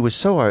 and he was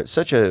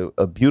such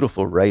a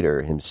beautiful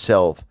writer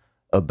himself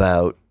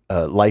about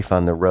life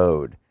on the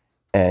road.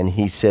 And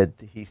he said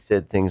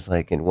things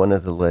like, in one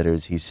of the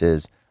letters, he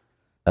says,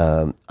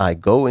 I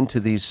go into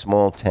these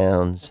small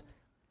towns,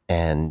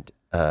 and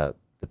the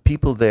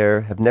people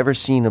there have never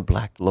seen a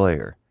black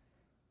lawyer,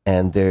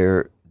 and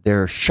they're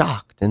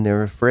shocked and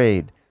they're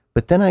afraid.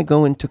 But then I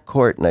go into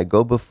court and I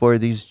go before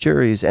these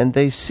juries, and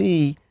they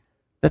see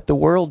that the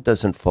world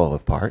doesn't fall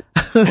apart.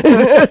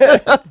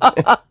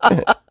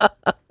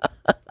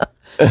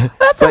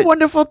 That's a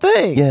wonderful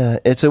thing. Yeah,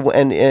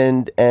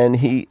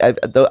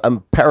 I'm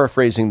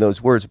paraphrasing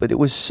those words, but it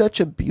was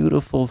such a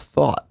beautiful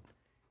thought.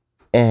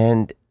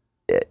 And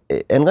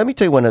let me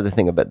tell you one other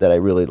thing that I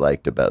really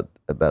liked about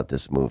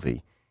this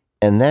movie,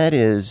 and that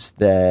is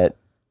that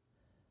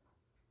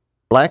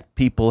black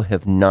people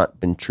have not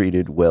been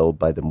treated well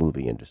by the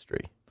movie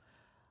industry.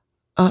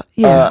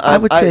 I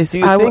would say. Do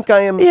you think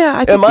I am? Yeah,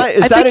 I think.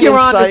 Is I that think an you're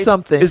insight? onto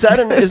something. Is that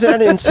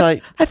an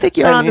insight? I think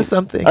you're onto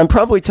something. I'm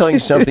probably telling you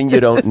something you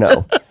don't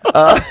know.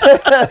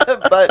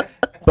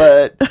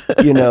 But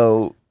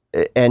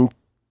and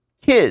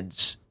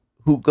kids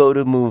who go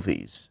to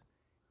movies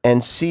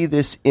and see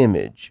this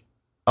image,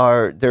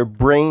 their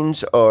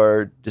brains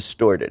are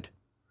distorted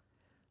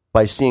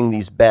by seeing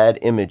these bad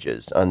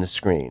images on the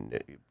screen.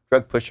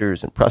 Drug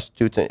pushers and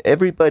prostitutes and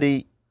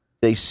everybody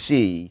they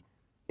see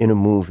in a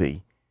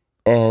movie.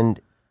 And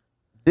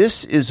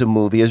this is a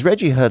movie, as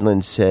Reggie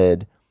Hudlin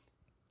said,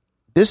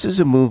 this is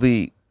a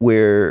movie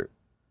where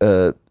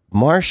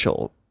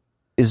Marshall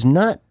is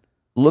not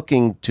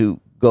looking to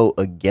go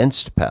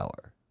against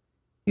power.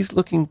 He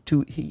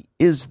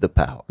is the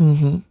power.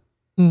 Mm-hmm.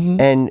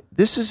 Mm-hmm. And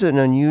this is an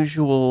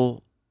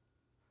unusual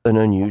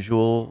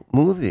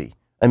movie.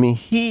 I mean,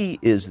 he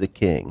is the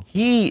king.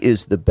 He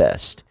is the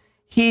best.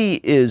 He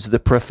is the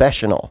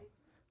professional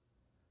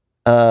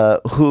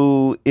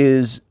who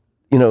is,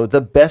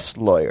 the best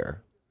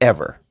lawyer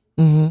ever.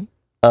 Mm-hmm.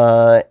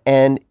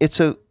 And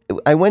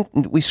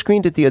we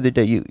screened it the other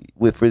day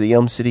for the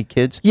Elm City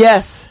kids.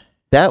 Yes.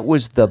 That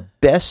was the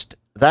best.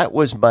 That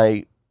was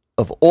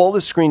of all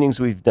the screenings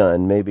we've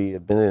done, maybe,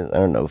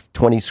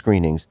 20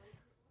 screenings.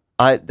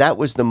 That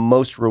was the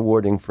most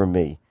rewarding for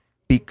me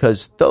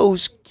because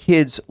those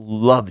kids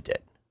loved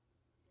it.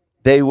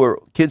 They were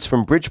kids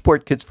from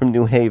Bridgeport, kids from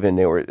New Haven.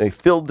 They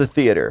filled the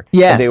theater.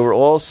 Yes. And they were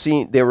all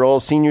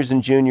seniors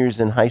and juniors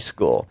in high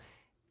school.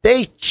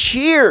 They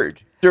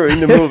cheered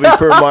during the movie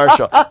for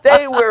Marshall.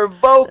 They were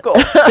vocal.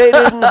 They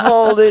didn't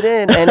hold it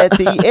in. And at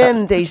the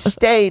end, they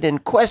stayed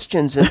and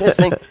questions and this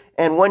thing.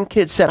 And one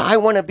kid said, "I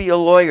want to be a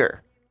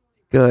lawyer."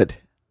 Good.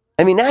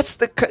 I mean, that's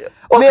the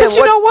because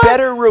you know what?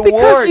 Better reward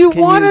because you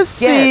want to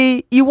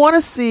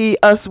see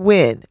us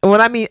win. And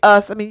when I mean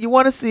us, I mean you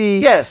want to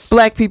see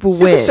black people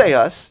win. You can say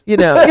us. We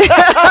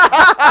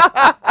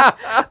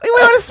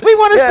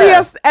want to see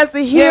us as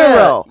the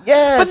hero.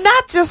 Yes. But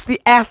not just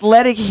the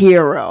athletic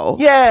hero.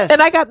 Yes.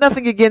 And I got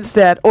nothing against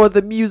that, or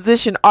the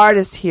musician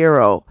artist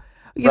hero.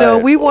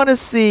 We want to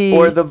see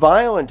or the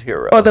violent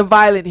hero.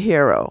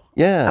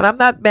 Yeah. And I'm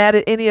not mad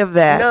at any of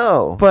that.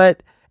 No.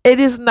 But it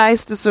is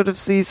nice to sort of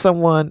see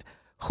someone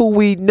who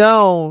we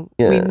know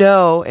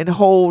and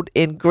hold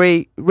in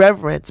great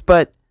reverence,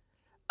 but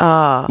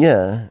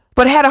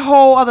had a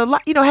whole other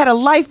life, had a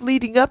life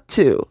leading up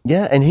to.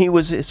 Yeah, and he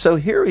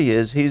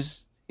is.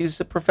 He's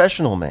a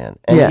professional man,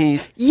 and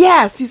he's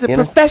a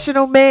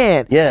professional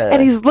man. Yeah,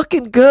 and he's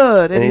looking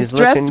good, and he's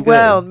dressed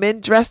well.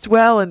 Men dressed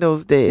well in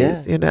those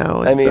days,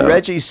 I mean,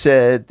 Reggie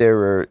said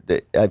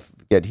I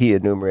forget. He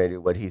enumerated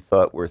what he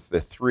thought were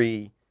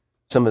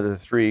some of the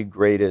three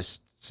greatest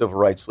civil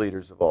rights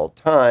leaders of all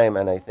time,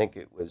 and I think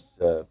it was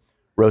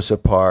Rosa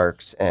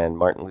Parks and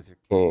Martin Luther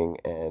King,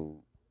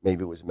 and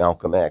maybe it was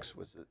Malcolm X,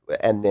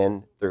 and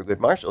then Thurgood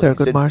Marshall.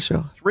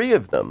 Three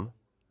of them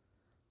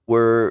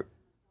were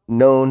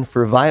known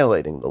for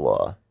violating the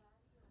law.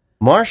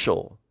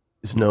 Marshall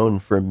is known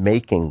for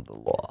making the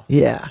law.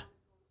 Yeah.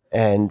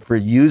 And for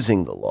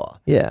using the law.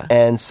 Yeah.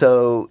 And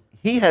so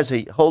he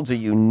holds a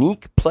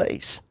unique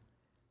place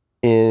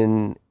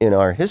in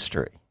our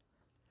history.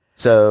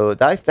 So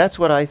that's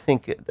what I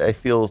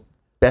feel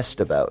best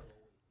about,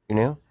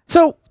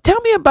 So tell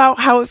me about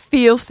how it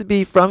feels to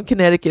be from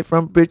Connecticut,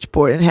 from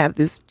Bridgeport, and have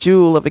this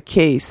jewel of a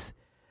case.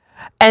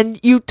 And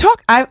you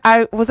talk.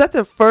 I was at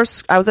the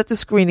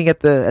screening at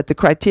the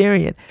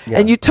Criterion,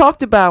 and you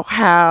talked about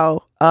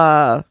how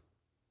the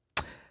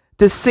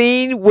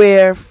scene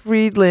where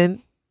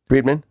Friedman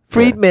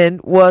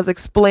was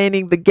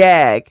explaining the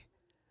gag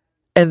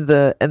and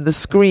the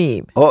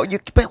scream. Oh, you.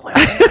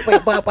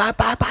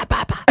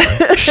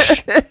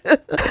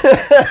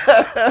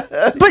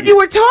 But you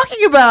were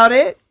talking about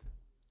it,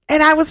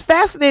 and I was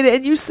fascinated.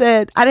 And you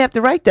said I didn't have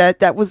to write that.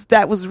 That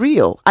was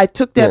real. I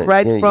took that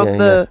from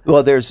the.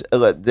 Well, there's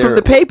from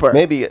the paper.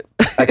 Maybe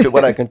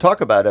what I can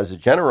talk about as a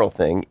general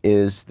thing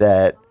is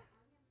that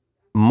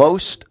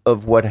most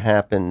of what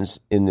happens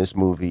in this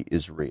movie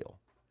is real.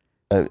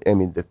 I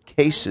mean, the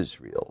case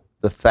is real.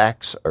 The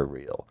facts are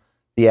real.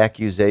 The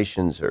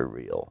accusations are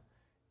real,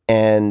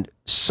 and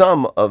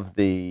some of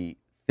the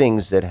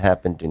things that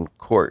happened in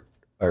court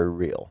are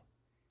real,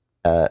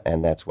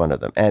 and that's one of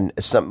them. And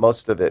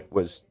most of it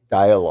was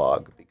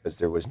dialogue because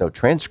there was no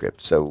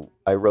transcript. So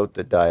I wrote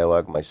the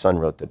dialogue. My son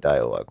wrote the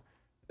dialogue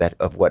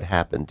of what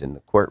happened in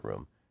the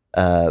courtroom.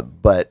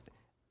 But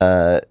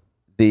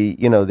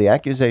the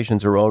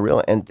accusations are all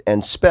real.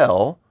 And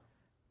Spell,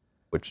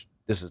 which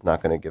this is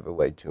not going to give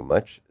away too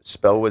much.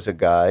 Spell was a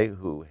guy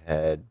who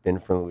had been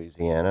from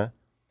Louisiana.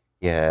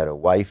 He had a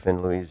wife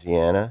in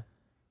Louisiana.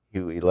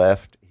 He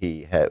left.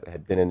 He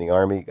had been in the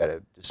Army, got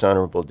a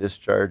dishonorable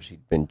discharge.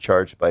 He'd been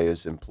charged by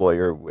his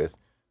employer with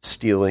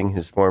stealing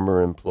his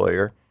former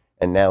employer,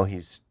 and now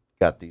he's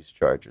got these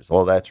charges.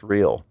 All that's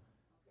real.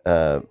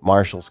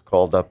 Marshall's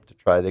called up to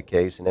try the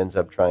case and ends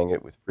up trying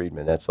it with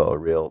Friedman. That's all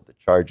real. The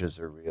charges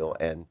are real,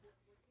 and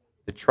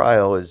the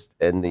trial is,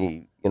 and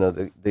the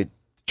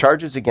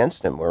charges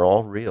against him were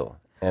all real,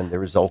 and the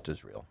result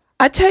is real.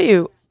 I tell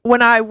you,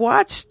 when I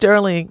watched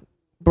Sterling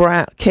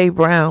K.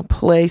 Brown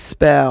play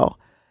Spell,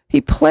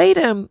 he played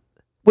him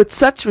with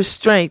such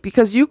restraint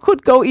because you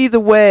could go either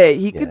way.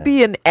 He could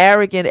be an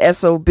arrogant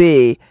SOB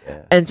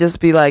and just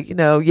be like,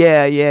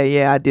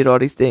 I did all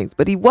these things.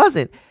 But he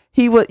wasn't.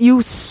 He was.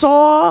 You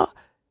saw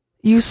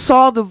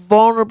the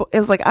vulnerable.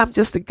 It's like, I'm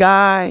just a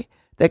guy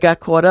that got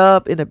caught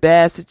up in a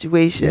bad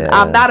situation. Yeah.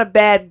 I'm not a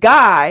bad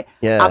guy.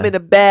 Yeah. I'm in a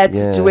bad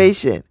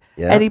situation.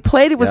 Yeah. And he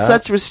played it with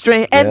such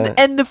restraint.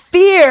 And the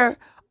fear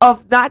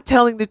of not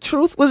telling the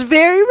truth was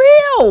very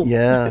real.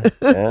 Yeah.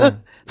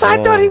 So I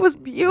thought he was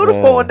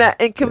beautiful in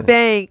that and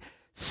conveying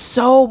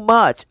so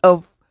much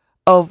of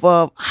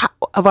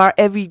our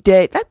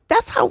everyday.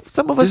 That's how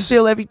some of us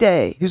feel every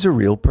day. He's a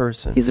real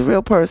person.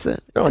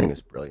 Sterling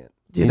is brilliant.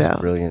 He's a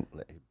brilliant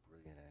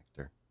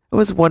actor. It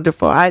was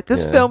wonderful.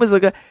 This film is a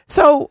good.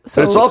 So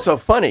but it's also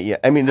funny.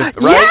 I mean, right?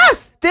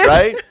 Yes,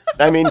 right.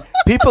 I mean,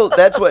 people.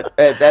 That's what.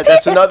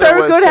 That's another.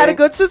 Thurgood had a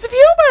good sense of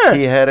humor.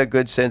 He had a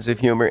good sense of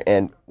humor,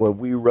 and when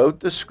we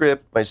wrote the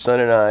script, my son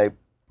and I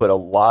put a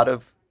lot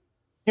of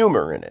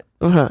humor in it.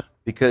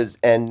 Because,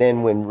 and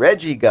then when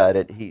Reggie got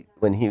it,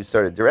 when he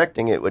started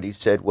directing it, what he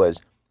said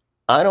was,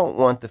 "I don't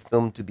want the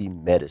film to be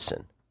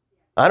medicine.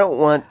 I don't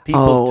want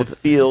people to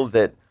feel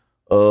that.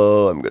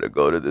 Oh, I'm going to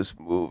go to this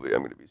movie. I'm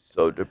going to be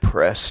so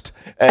depressed."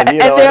 And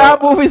there are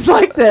movies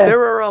like that.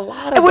 There are a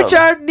lot of which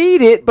them. are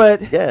needed, but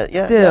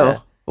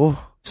still. Yeah.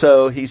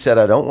 So he said,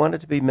 "I don't want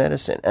it to be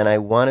medicine, and I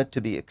want it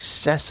to be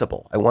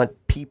accessible. I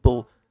want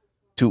people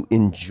to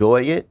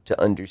enjoy it,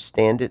 to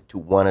understand it, to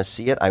want to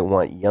see it. I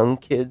want young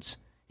kids."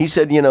 He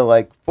said,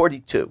 like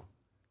 42,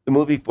 the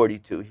movie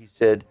 42. He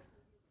said,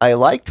 "I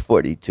liked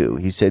 42."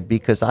 He said,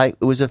 because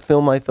it was a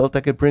film I felt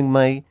I could bring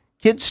my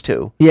kids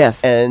to.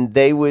 Yes. And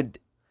they would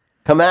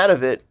come out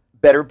of it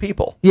better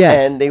people.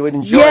 Yes. And they would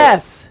enjoy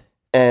it.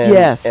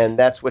 And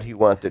that's what he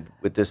wanted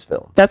with this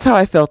film. That's how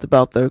I felt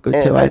about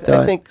Thurgood, too, I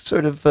thought. I think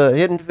sort of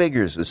Hidden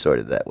Figures was sort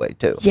of that way,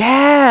 too.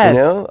 Yes.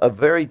 A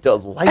very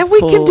delightful... And we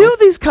can do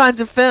these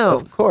kinds of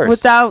films. Of course.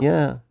 Without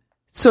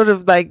sort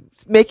of like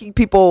making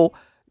people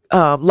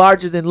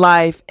larger than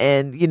life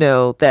and,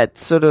 that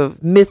sort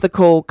of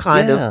mythical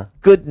kind of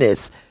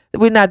goodness.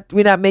 We're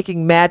not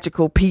making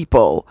magical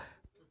people,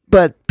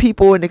 but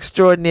people in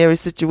extraordinary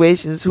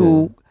situations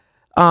who...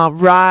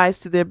 rise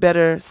to their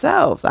better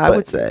selves, I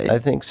would say. I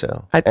think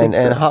so.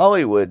 And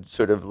Hollywood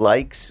sort of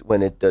likes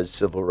when it does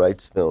civil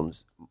rights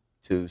films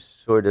to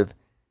sort of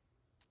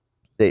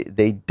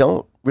they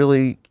don't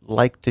really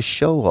like to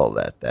show all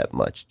that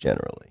much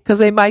generally because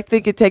they might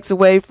think it takes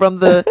away from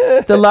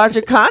the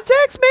larger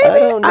context.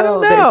 Maybe I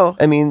don't know.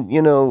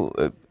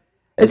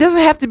 It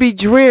doesn't have to be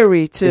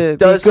dreary to be good. It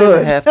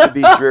doesn't have to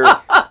be dreary.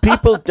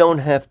 People don't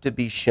have to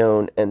be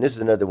shown. And this is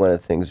another one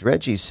of the things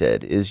Reggie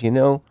said is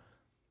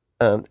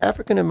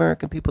African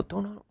American people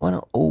don't want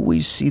to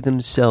always see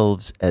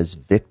themselves as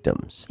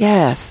victims.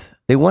 Yes.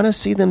 They want to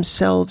see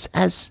themselves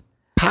as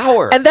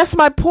power. And that's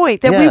my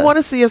point, that we want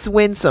to see us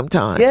win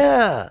sometimes.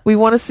 Yeah. We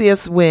want to see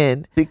us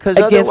win because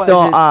against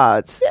all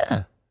odds.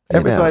 Yeah.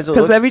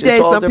 Because every day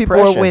some people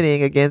are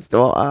winning against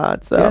all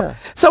odds.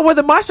 So were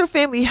the Marshall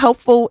family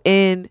helpful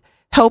in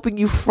helping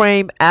you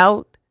frame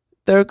out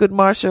Thurgood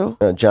Marshall?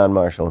 John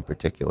Marshall in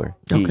particular.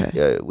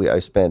 Okay. I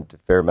spent a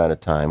fair amount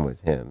of time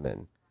with him,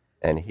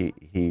 and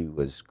he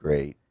was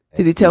great.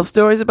 Did he tell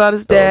stories about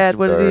his dad?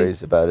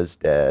 Stories about his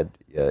dad.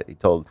 Yeah, he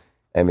told.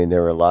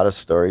 There were a lot of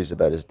stories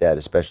about his dad,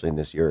 especially in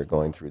this era,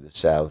 going through the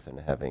South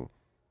and having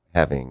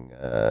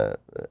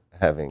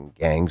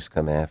gangs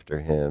come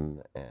after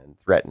him and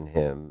threaten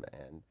him,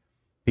 and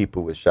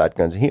people with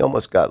shotguns. He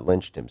almost got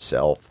lynched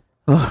himself.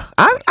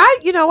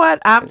 You know what?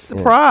 I'm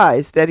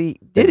surprised that he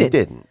didn't. He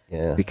didn't.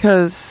 Yeah,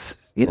 because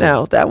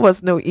that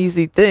was no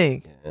easy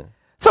thing. Yeah.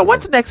 So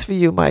what's next for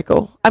you,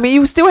 Michael?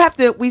 You still have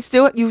to.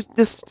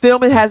 This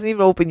film hasn't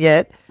even opened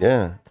yet.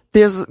 Yeah.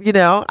 There's,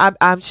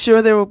 I'm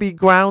sure there will be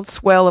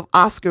groundswell of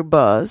Oscar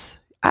buzz.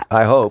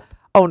 I hope.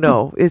 Oh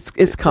no, it's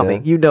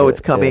coming.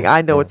 It's coming.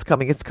 I know it's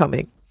coming. It's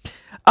coming.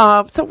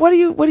 So what do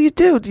you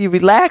do? Do you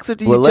relax or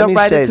do you jump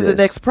right into the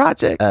next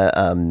project?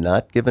 I'm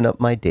not giving up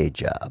my day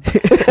job.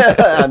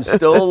 I'm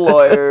still a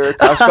lawyer.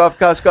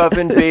 Koskoff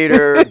and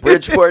Peter,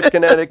 Bridgeport,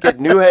 Connecticut,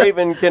 New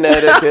Haven,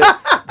 Connecticut.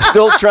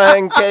 Still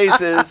trying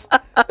cases.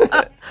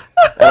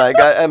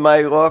 And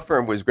my law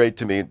firm was great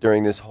to me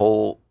during this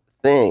whole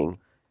thing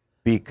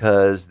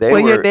because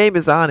your name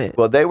is on it.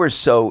 Well, they were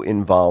so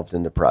involved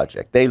in the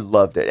project. They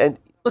loved it. And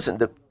listen,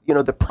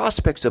 the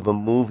prospects of a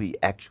movie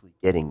actually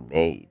getting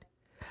made.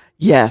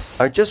 Yes,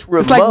 are just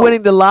remote. It's like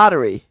winning the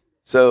lottery.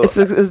 So it's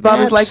about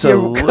as like you're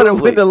going to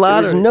win the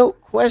lottery. There's no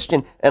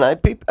question. And I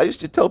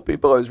used to tell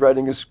people I was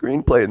writing a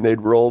screenplay, and they'd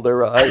roll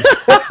their eyes.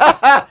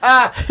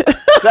 I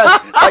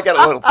got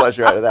a little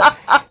pleasure out of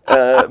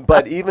that.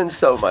 But even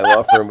so, my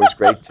law firm was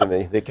great to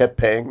me. They kept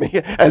paying me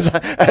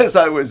as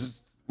I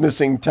was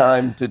missing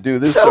time to do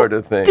this sort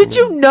of thing. Did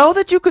you know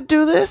that you could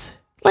do this?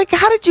 Like,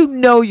 how did you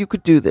know you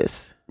could do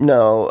this?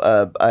 No,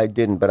 I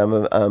didn't. But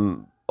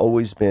I'm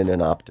always been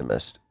an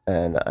optimist.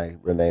 And I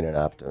remain an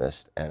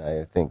optimist, and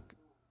I think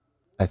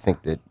I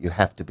think that you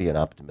have to be an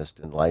optimist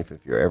in life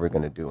if you're ever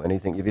going to do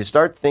anything. If you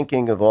start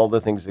thinking of all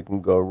the things that can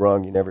go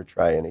wrong, you never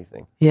try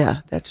anything.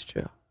 Yeah, that's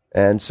true.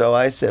 And so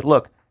I said,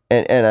 look,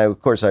 and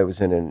of course I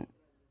was in a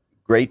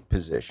great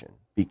position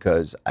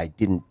because I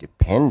didn't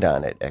depend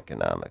on it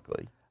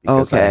economically.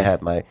 Because I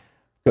had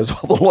because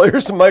all the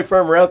lawyers in my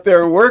firm are out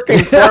there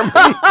working for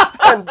me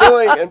and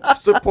doing and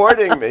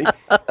supporting me.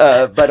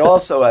 But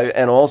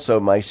also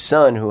my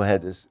son who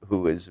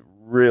is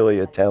really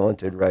a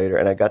talented writer,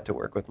 and I got to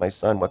work with my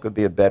son. What could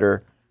be a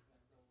better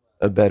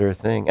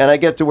thing? And I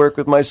get to work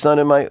with my son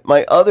and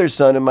my other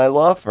son in my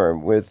law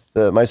firm with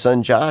my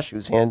son Josh,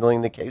 who's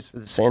handling the case for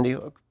the Sandy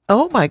Hook.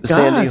 Oh my gosh. The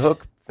Sandy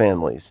Hook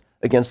families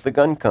against the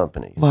gun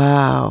companies.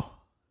 Wow.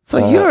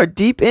 So you're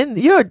deep in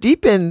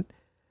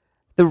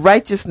the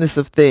righteousness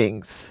of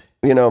things.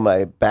 You know,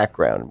 my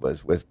background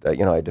was with,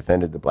 I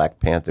defended the Black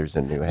Panthers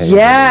in New Haven in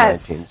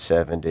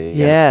 1970.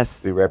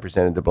 Yes. We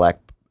represented the black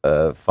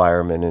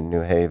firemen in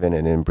New Haven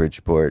and in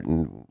Bridgeport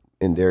and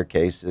in their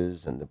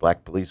cases and the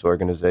black police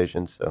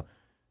organizations. So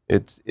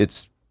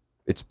it's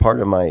part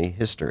of my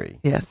history.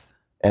 Yes.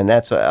 And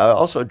I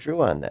also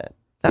drew on that.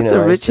 That's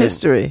a rich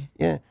history.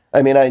 Yeah.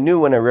 I mean, I knew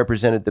when I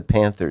represented the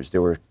Panthers,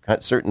 there were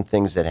certain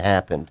things that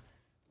happened,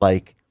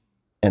 I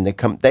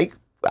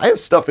have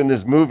stuff in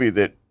this movie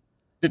that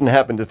didn't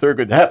happen to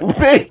Thurgood that happened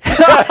to me.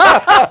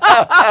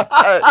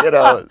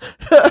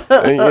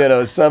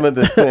 Some of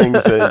the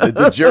things,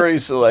 the jury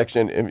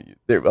selection.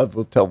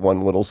 We'll tell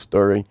one little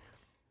story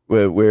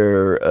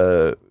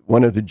where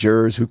one of the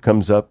jurors who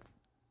comes up,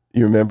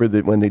 you remember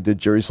that when they did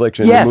jury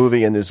selection in the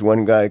movie, and this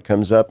one guy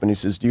comes up and he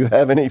says, "Do you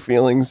have any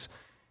feelings?"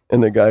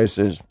 And the guy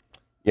says,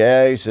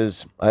 "Yeah." He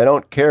says, "I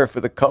don't care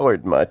for the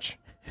colored much."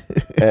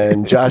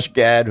 And Josh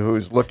Gad,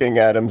 who's looking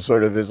at him,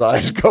 sort of his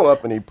eyes go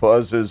up and he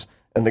pauses,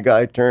 and the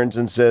guy turns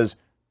and says,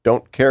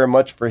 "Don't care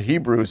much for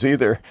Hebrews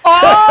either."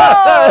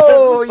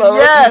 Oh,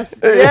 yes.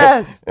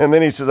 And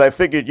then he says, "I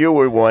figured you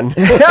were one."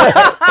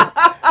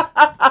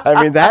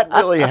 I mean, that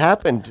really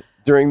happened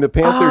during the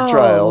Panther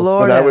trials.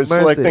 Lord when I was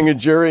selecting a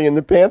jury in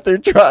the Panther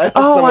trial.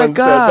 Someone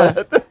said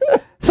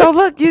that. So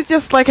look, you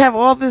just have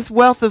all this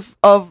wealth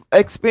of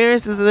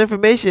experiences and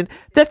information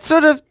that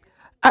sort of,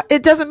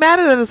 it doesn't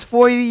matter that it's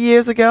 40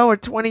 years ago or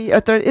 20 or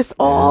 30. It's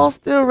all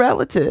still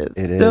relative.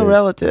 Still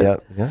relative.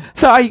 Yep. Yeah.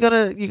 So are you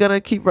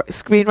gonna keep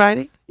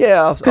screenwriting?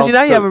 Yeah, because you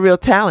have a real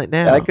talent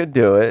now. I could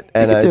do it,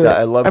 and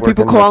I love working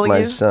people calling with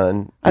my you?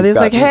 son. Are they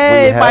like,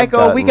 "Hey,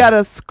 Michael, we got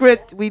a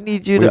script. We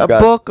need you to a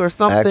book or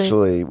something."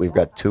 Actually, we've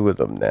got two of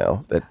them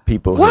now that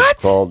people have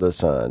called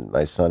us on.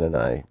 My son and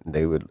I,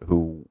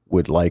 who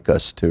would like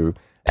us to.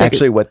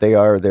 Actually, what they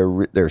are,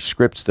 they're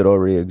scripts that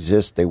already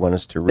exist. They want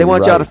us to rewrite. They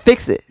want y'all to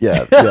fix it.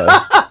 Yeah.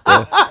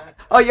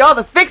 Oh, y'all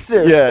the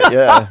fixers.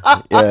 Yeah.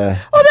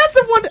 Oh, that's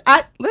a wonder.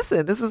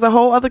 Listen, this is a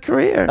whole other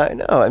career. I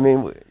know. I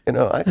mean,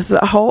 this is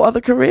a whole other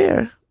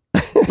career,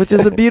 which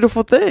is a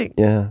beautiful thing.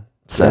 Yeah.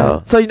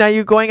 So now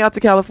you're going out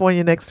to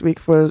California next week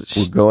for.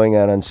 We're going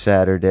out on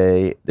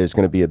Saturday. There's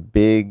going to be a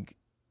big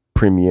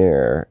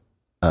premiere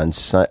on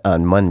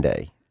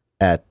Monday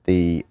at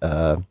the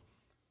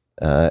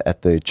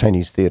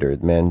Chinese Theater.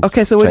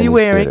 Okay, so what are you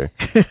wearing?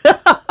 Come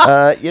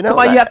on,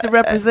 you have to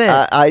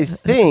represent. I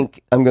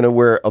think I'm going to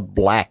wear a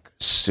black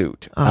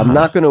suit. I'm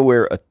not going to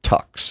wear a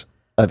tux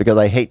because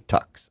I hate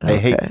tux.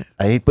 Okay.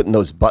 I hate putting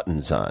those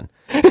buttons on.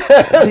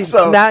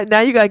 So now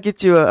you got to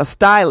get you a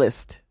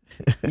stylist.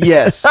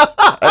 Yes,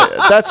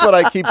 that's what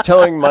I keep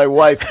telling my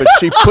wife, but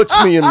she puts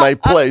me in my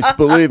place.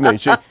 Believe me,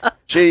 she's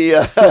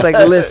like,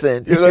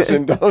 listen,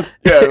 don't.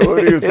 Yeah, who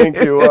do you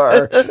think you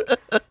are?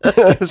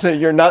 So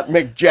you're not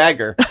Mick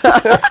Jagger.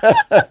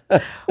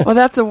 Well,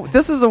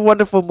 this is a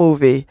wonderful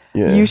movie.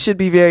 Yeah. You should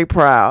be very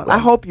proud. I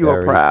hope you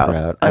are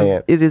proud. I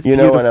am. It is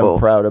beautiful. What I'm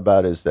proud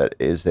about is that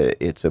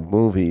it's a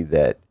movie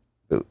that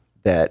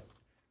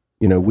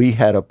we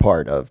had a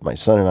part of. My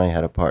son and I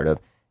had a part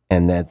of.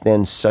 And that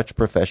then such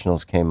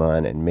professionals came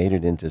on and made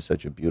it into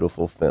such a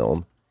beautiful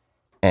film,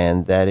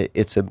 and that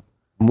it's a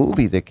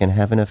movie that can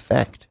have an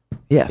effect.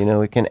 Yes.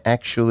 It can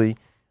actually,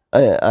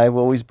 I've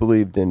always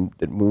believed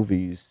that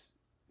movies,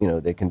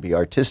 they can be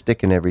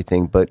artistic and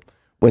everything, but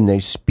when they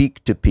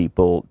speak to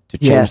people to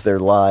change their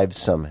lives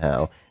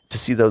somehow, to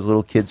see this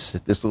little kid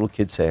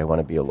say, "I want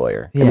to be a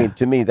lawyer." Yeah. I mean,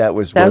 to me, that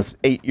was worth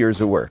 8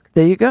 years of work.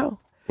 There you go.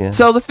 Yeah.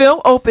 So the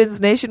film opens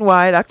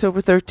nationwide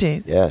October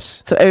 13th.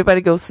 Yes. So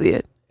everybody go see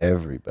it.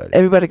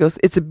 Everybody goes.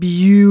 It's a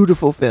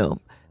beautiful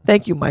film.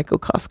 Thank you, Michael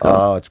Koskoff.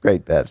 Oh, it's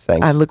great, Babz.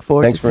 Thanks. I look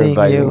forward to seeing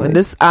you. Me. And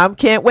this,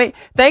 can't wait.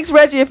 Thanks,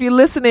 Reggie, if you're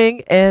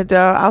listening. And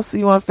I'll see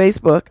you on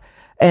Facebook.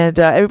 And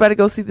everybody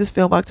go see this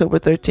film October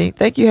 13th.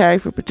 Thank you, Harry,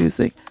 for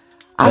producing.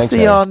 I'll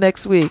see y'all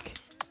next week.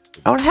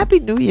 Oh, and Happy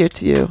New Year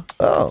to you.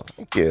 Oh,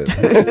 thank you.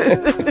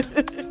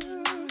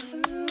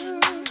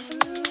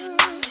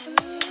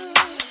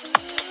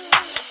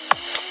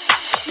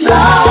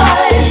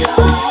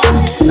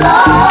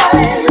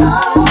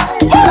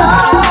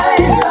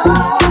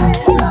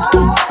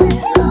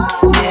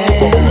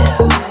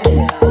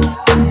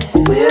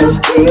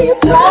 Keep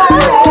talking.